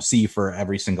 see for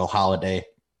every single holiday,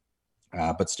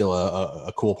 but still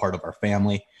a cool part of our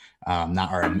family.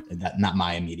 Not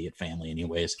my immediate family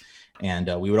anyways.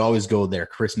 And we would always go there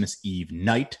Christmas Eve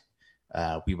night.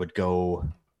 We would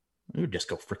just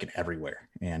go freaking everywhere.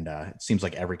 And it seems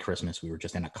like every Christmas we were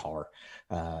just in a car.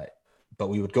 But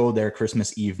we would go there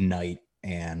Christmas Eve night,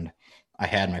 and I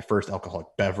had my first alcoholic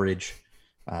beverage.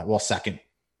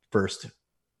 First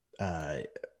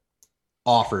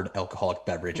offered alcoholic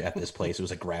beverage at this place. It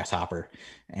was a Grasshopper,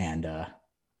 and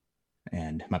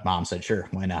my mom said, "Sure,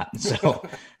 why not?" So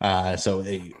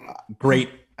great.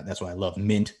 That's why I love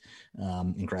mint.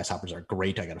 And Grasshoppers are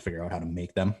great. I got to figure out how to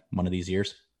make them one of these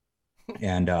years.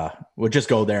 And we'll just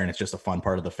go there, and it's just a fun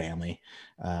part of the family.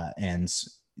 And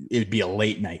it'd be a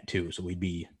late night too, so we'd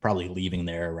be probably leaving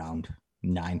there around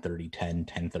 9:30,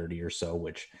 10:30 or so,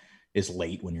 which is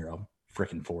late when you're a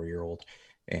freaking 4-year-old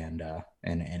and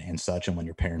such, and when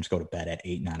your parents go to bed at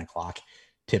 8, 9 o'clock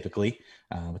typically.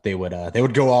 But they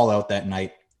would go all out that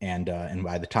night, and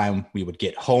by the time we would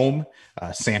get home,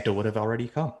 Santa would have already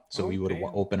come. So we would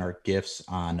open our gifts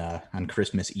on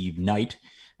Christmas Eve night.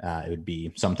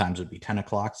 Sometimes it would be 10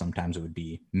 o'clock, sometimes it would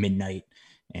be midnight,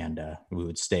 and we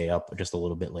would stay up just a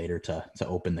little bit later to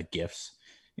open the gifts,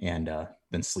 and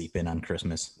then sleep in on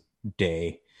Christmas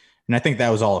Day. And I think that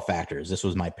was all a factor. This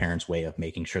was my parents' way of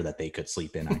making sure that they could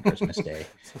sleep in on Christmas Day,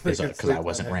 because I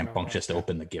wasn't rambunctious to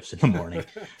open the gifts in the morning.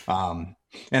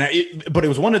 But it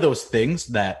was one of those things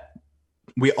that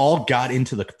we all got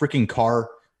into the freaking car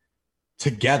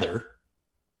together.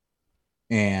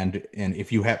 And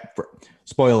if you have,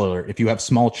 spoiler alert, if you have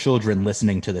small children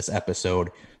listening to this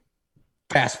episode,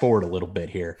 fast forward a little bit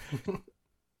here.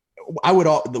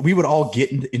 We would all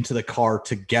get into the car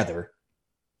together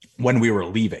when we were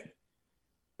leaving.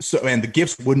 So, and the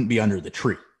gifts wouldn't be under the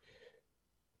tree.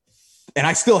 And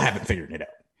I still haven't figured it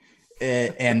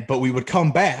out. But we would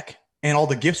come back and all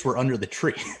the gifts were under the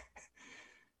tree.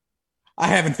 I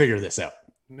haven't figured this out.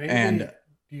 Maybe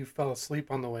you fell asleep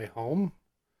on the way home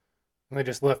and they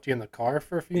just left you in the car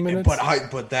for a few minutes.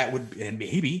 But that would, and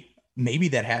maybe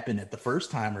that happened at the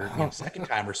first time or second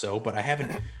time or so, but I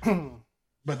haven't.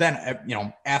 But then,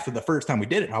 after the first time we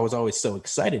did it, I was always so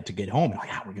excited to get home.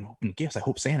 Like, we're going to open gifts. I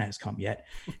hope Santa has come yet.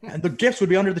 And the gifts would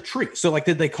be under the tree. So, like,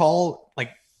 did they call, like,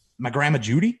 my grandma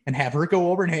Judy and have her go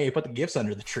over and, hey, put the gifts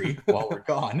under the tree while we're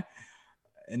gone?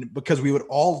 And because we would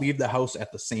all leave the house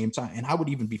at the same time. And I would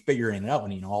even be figuring it out.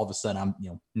 And, all of a sudden,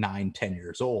 I'm, 9, 10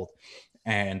 years old.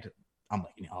 And I'm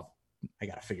like, I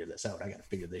got to figure this out. I got to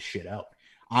figure this shit out.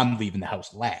 I'm leaving the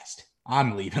house last.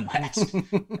 I'm leaving last, and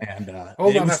it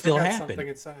would still happen.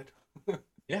 Inside.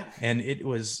 Yeah, and it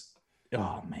was,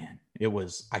 oh man, it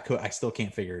was. I still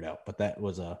can't figure it out, but that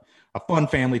was a fun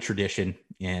family tradition,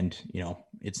 and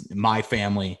it's my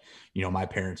family. My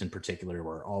parents in particular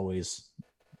were always.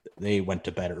 They went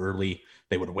to bed early.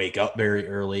 They would wake up very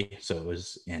early, so it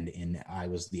was, and I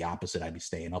was the opposite. I'd be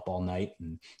staying up all night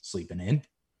and sleeping in.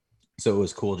 So it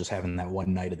was cool just having that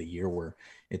one night of the year where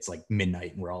it's like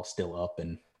midnight and we're all still up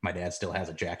and my dad still has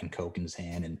a Jack and Coke in his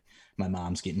hand, and my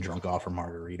mom's getting drunk off her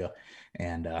margarita,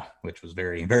 and which was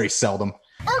very, very seldom.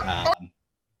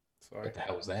 Sorry. What the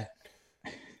hell was that?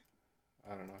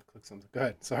 I don't know. I clicked something. Go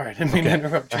ahead. Sorry, I didn't mean to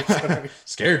interrupt you. Sorry.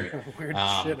 Scared me. Weird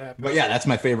shit happened. But yeah, that's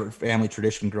my favorite family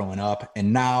tradition growing up.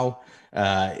 And now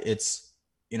it's,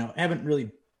 I haven't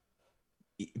really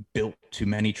built too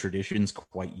many traditions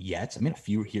quite yet. I mean, a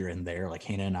few here and there. Like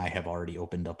Hannah and I have already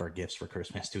opened up our gifts for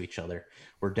Christmas to each other.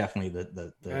 We're definitely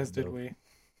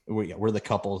we're the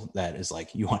couple that is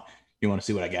like, you want to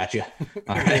see what I got you?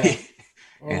 All right. Yeah.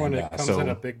 Or when it comes in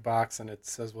a big box and it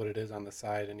says what it is on the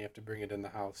side and you have to bring it in the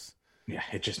house. Yeah,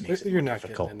 it just makes it you're not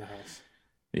difficult. Getting in the house.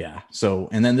 Yeah. So,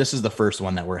 and then this is the first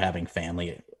one that we're having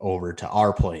family over to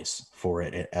our place for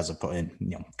it, as and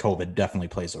COVID definitely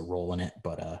plays a role in it,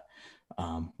 but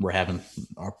we're having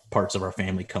our parts of our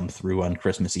family come through on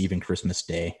Christmas Eve and Christmas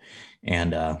Day,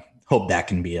 and hope that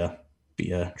can be a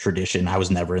tradition. I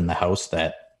was never in the house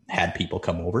that had people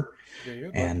come over. Yeah, you're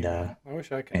lucky, I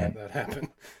wish I could have that happen.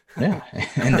 Yeah,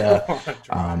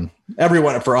 and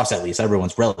everyone, for us at least,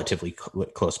 everyone's relatively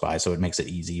close by, so it makes it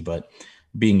easy. But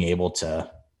being able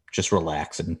to just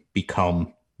relax and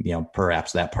become,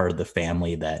 perhaps that part of the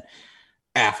family that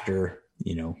after,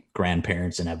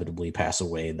 grandparents inevitably pass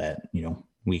away, that,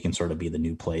 we can sort of be the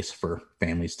new place for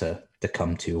families to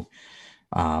come to,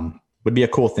 would be a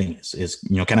cool thing is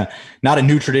kind of not a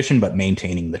new tradition, but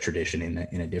maintaining the tradition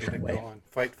in a different way.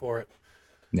 Fight for it.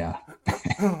 Yeah.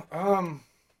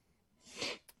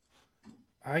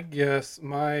 I guess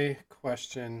my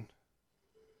question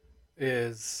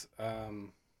is,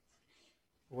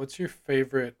 what's your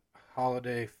favorite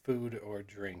holiday food or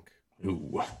drink?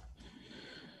 Ooh.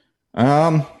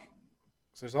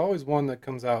 There's always one that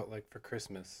comes out like for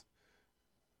Christmas.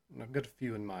 And I've got a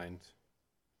few in mind.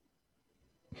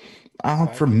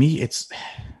 For me, it's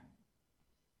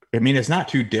not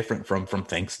too different from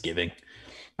Thanksgiving.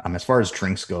 As far as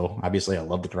drinks go, obviously I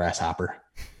love the Grasshopper.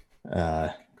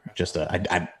 I'm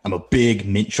a big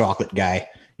mint chocolate guy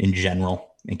in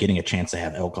general, and getting a chance to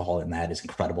have alcohol in that is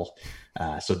incredible.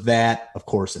 So that, of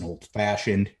course, an old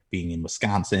fashioned, being in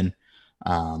Wisconsin,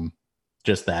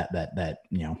 just that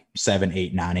 7,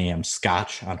 8, 9 a.m.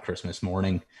 scotch on Christmas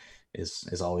morning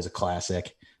is always a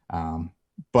classic.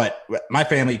 But my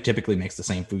family typically makes the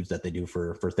same foods that they do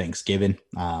for Thanksgiving.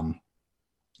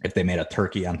 If they made a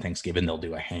turkey on Thanksgiving, they'll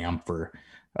do a ham for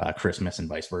Christmas and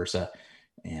vice versa.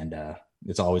 And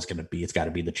it's got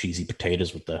to be the cheesy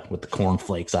potatoes with the corn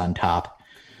flakes on top.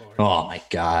 Lord. Oh my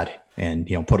God. And,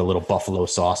 put a little buffalo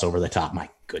sauce over the top. My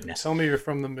goodness. Tell me you're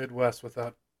from the Midwest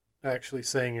without actually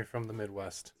saying you're from the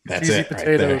Midwest. That's cheesy it.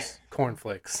 Potatoes, right corn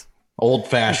flakes, old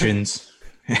fashions,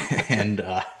 and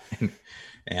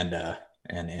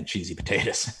cheesy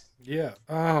potatoes. Yeah.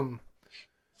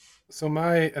 So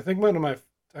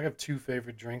I have two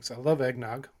favorite drinks. I love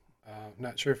eggnog.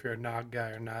 Not sure if you're a nog guy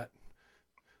or not.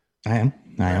 I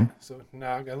am. So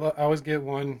nog, I always get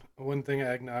one thing of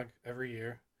eggnog every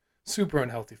year. Super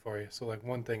unhealthy for you. So like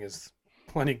one thing is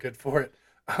plenty good for it.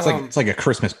 It's like a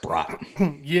Christmas brat.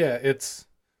 Yeah, it's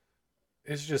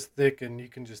just thick, and you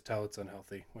can just tell it's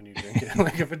unhealthy when you drink it.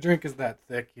 Like if a drink is that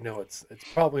thick, it's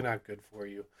probably not good for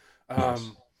you. Yes.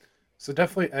 So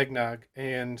definitely eggnog,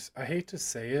 and I hate to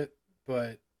say it,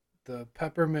 but the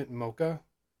peppermint mocha.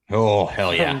 Oh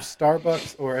hell yeah! From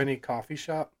Starbucks or any coffee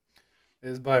shop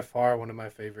is by far one of my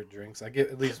favorite drinks. I get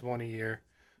at least one a year.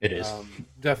 It is.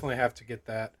 Definitely have to get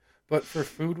that. But for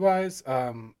food-wise,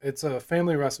 it's a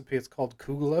family recipe. It's called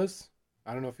Kugelas.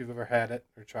 I don't know if you've ever had it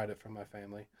or tried it from my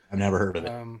family. I've never heard of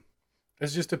it.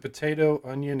 It's just a potato,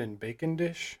 onion, and bacon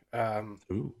dish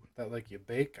Ooh. that like you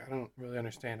bake. I don't really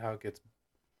understand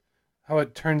how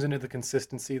it turns into the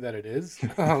consistency that it is.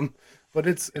 But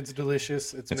it's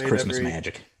delicious. It's made Christmas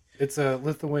magic. It's a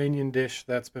Lithuanian dish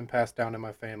that's been passed down in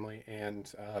my family,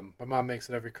 and my mom makes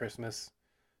it every Christmas,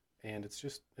 and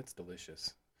it's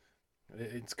delicious.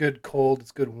 It's good cold.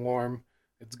 It's good warm.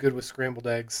 It's good with scrambled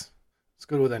eggs. It's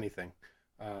good with anything.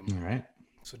 All right.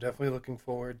 So definitely looking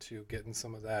forward to getting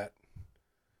some of that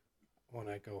when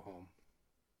I go home.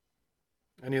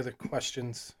 Any other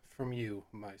questions from you,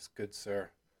 my good sir?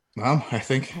 Well, I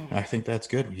think that's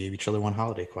good. We gave each other one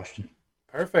holiday question.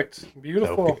 Perfect.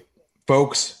 Beautiful. So,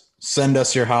 folks, send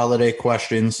us your holiday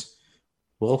questions.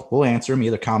 We'll answer them.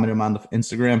 Either comment them on the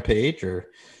Instagram page or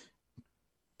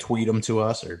tweet them to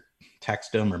us or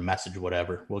text them or message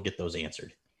whatever. We'll get those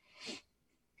answered.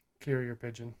 Carrier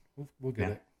pigeon. We'll get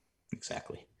it.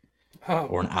 Exactly.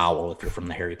 Or an owl if you're from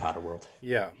the Harry Potter world.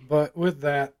 Yeah, but with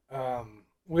that,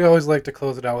 we always like to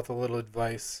close it out with a little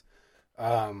advice.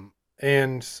 And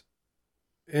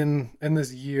in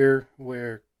this year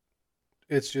where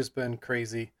it's just been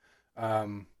crazy.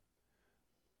 Um,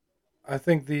 I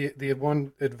think the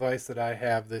one advice that I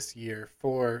have this year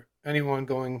for anyone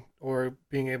going or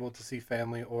being able to see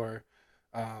family or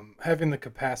having the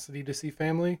capacity to see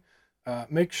family,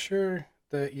 make sure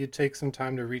that you take some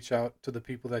time to reach out to the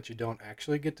people that you don't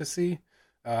actually get to see,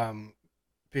 um,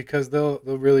 because they'll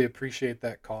really appreciate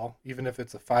that call, even if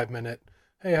it's a 5 minute.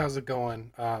 Hey, how's it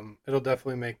going? It'll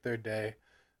definitely make their day,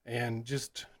 and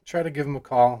just try to give them a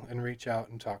call and reach out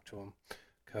and talk to them,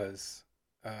 because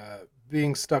uh,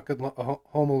 being stuck at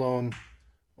home alone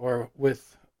or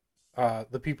with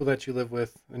the people that you live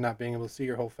with and not being able to see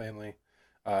your whole family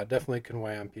definitely can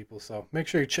weigh on people. So make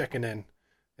sure you're checking in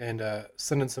and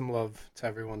sending some love to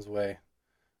everyone's way,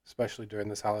 especially during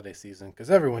this holiday season,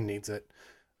 because everyone needs it.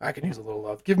 I can use a little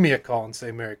love. Give me a call and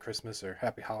say Merry Christmas or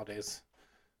Happy Holidays,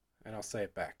 and I'll say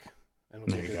it back, and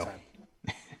we'll There get a you good go.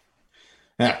 time.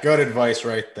 Yeah, good advice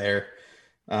right there.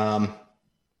 Um,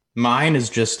 Mine is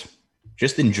just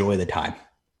enjoy the time.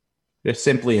 Just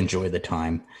simply enjoy the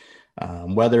time.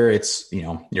 Whether it's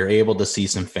you're able to see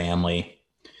some family,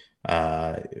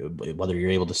 uh, whether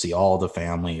you're able to see all the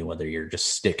family, whether you're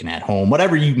just sticking at home,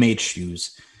 whatever you may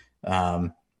choose.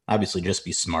 Um, Obviously, just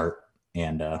be smart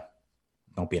and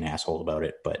don't be an asshole about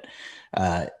it. But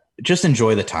uh, just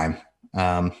enjoy the time.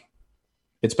 Um,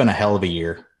 it's been a hell of a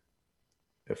year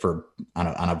for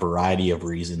on a variety of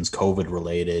reasons, COVID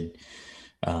related,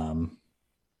 um,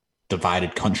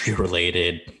 divided country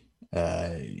related,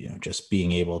 just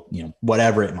being able,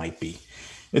 whatever it might be.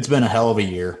 It's been a hell of a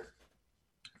year.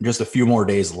 Just a few more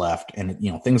days left, and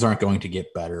things aren't going to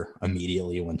get better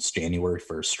immediately once January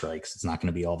 1st strikes. It's not going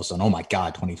to be all of a sudden, oh my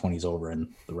God, 2020 is over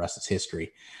and the rest is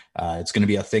history. It's going to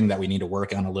be a thing that we need to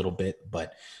work on a little bit,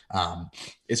 but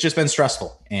it's just been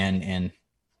stressful, and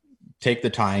take the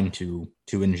time to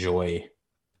enjoy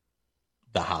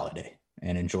the holiday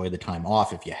and enjoy the time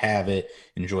off if you have it.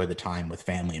 Enjoy the time with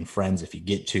family and friends if you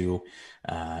get to.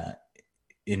 Uh,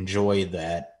 Enjoy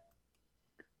that.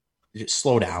 Just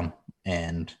slow down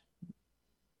and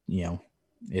you know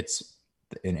it's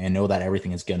and know that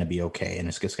everything is going to be okay, and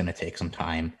it's just going to take some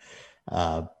time.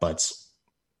 But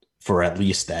for at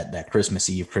least that Christmas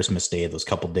Eve, Christmas Day, those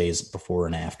couple days before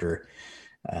and after,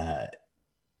 uh,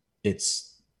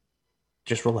 it's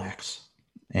just relax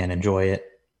and enjoy it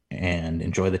and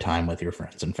enjoy the time with your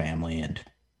friends and family. And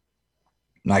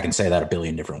I can say that a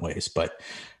billion different ways, but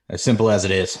as simple as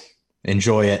it is,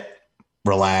 enjoy it,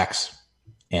 relax,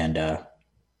 and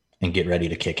get ready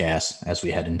to kick ass as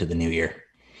we head into the new year.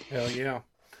 Hell yeah.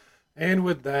 And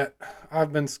with that,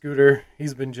 I've been Scooter.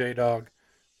 He's been J Dog.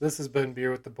 This has been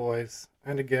Beer with the Boys.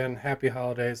 And again, happy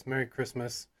holidays, Merry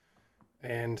Christmas,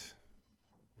 and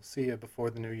we'll see you before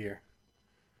the new year.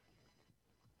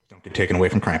 Don't get taken away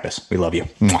from Krampus. We love you.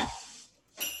 Mwah.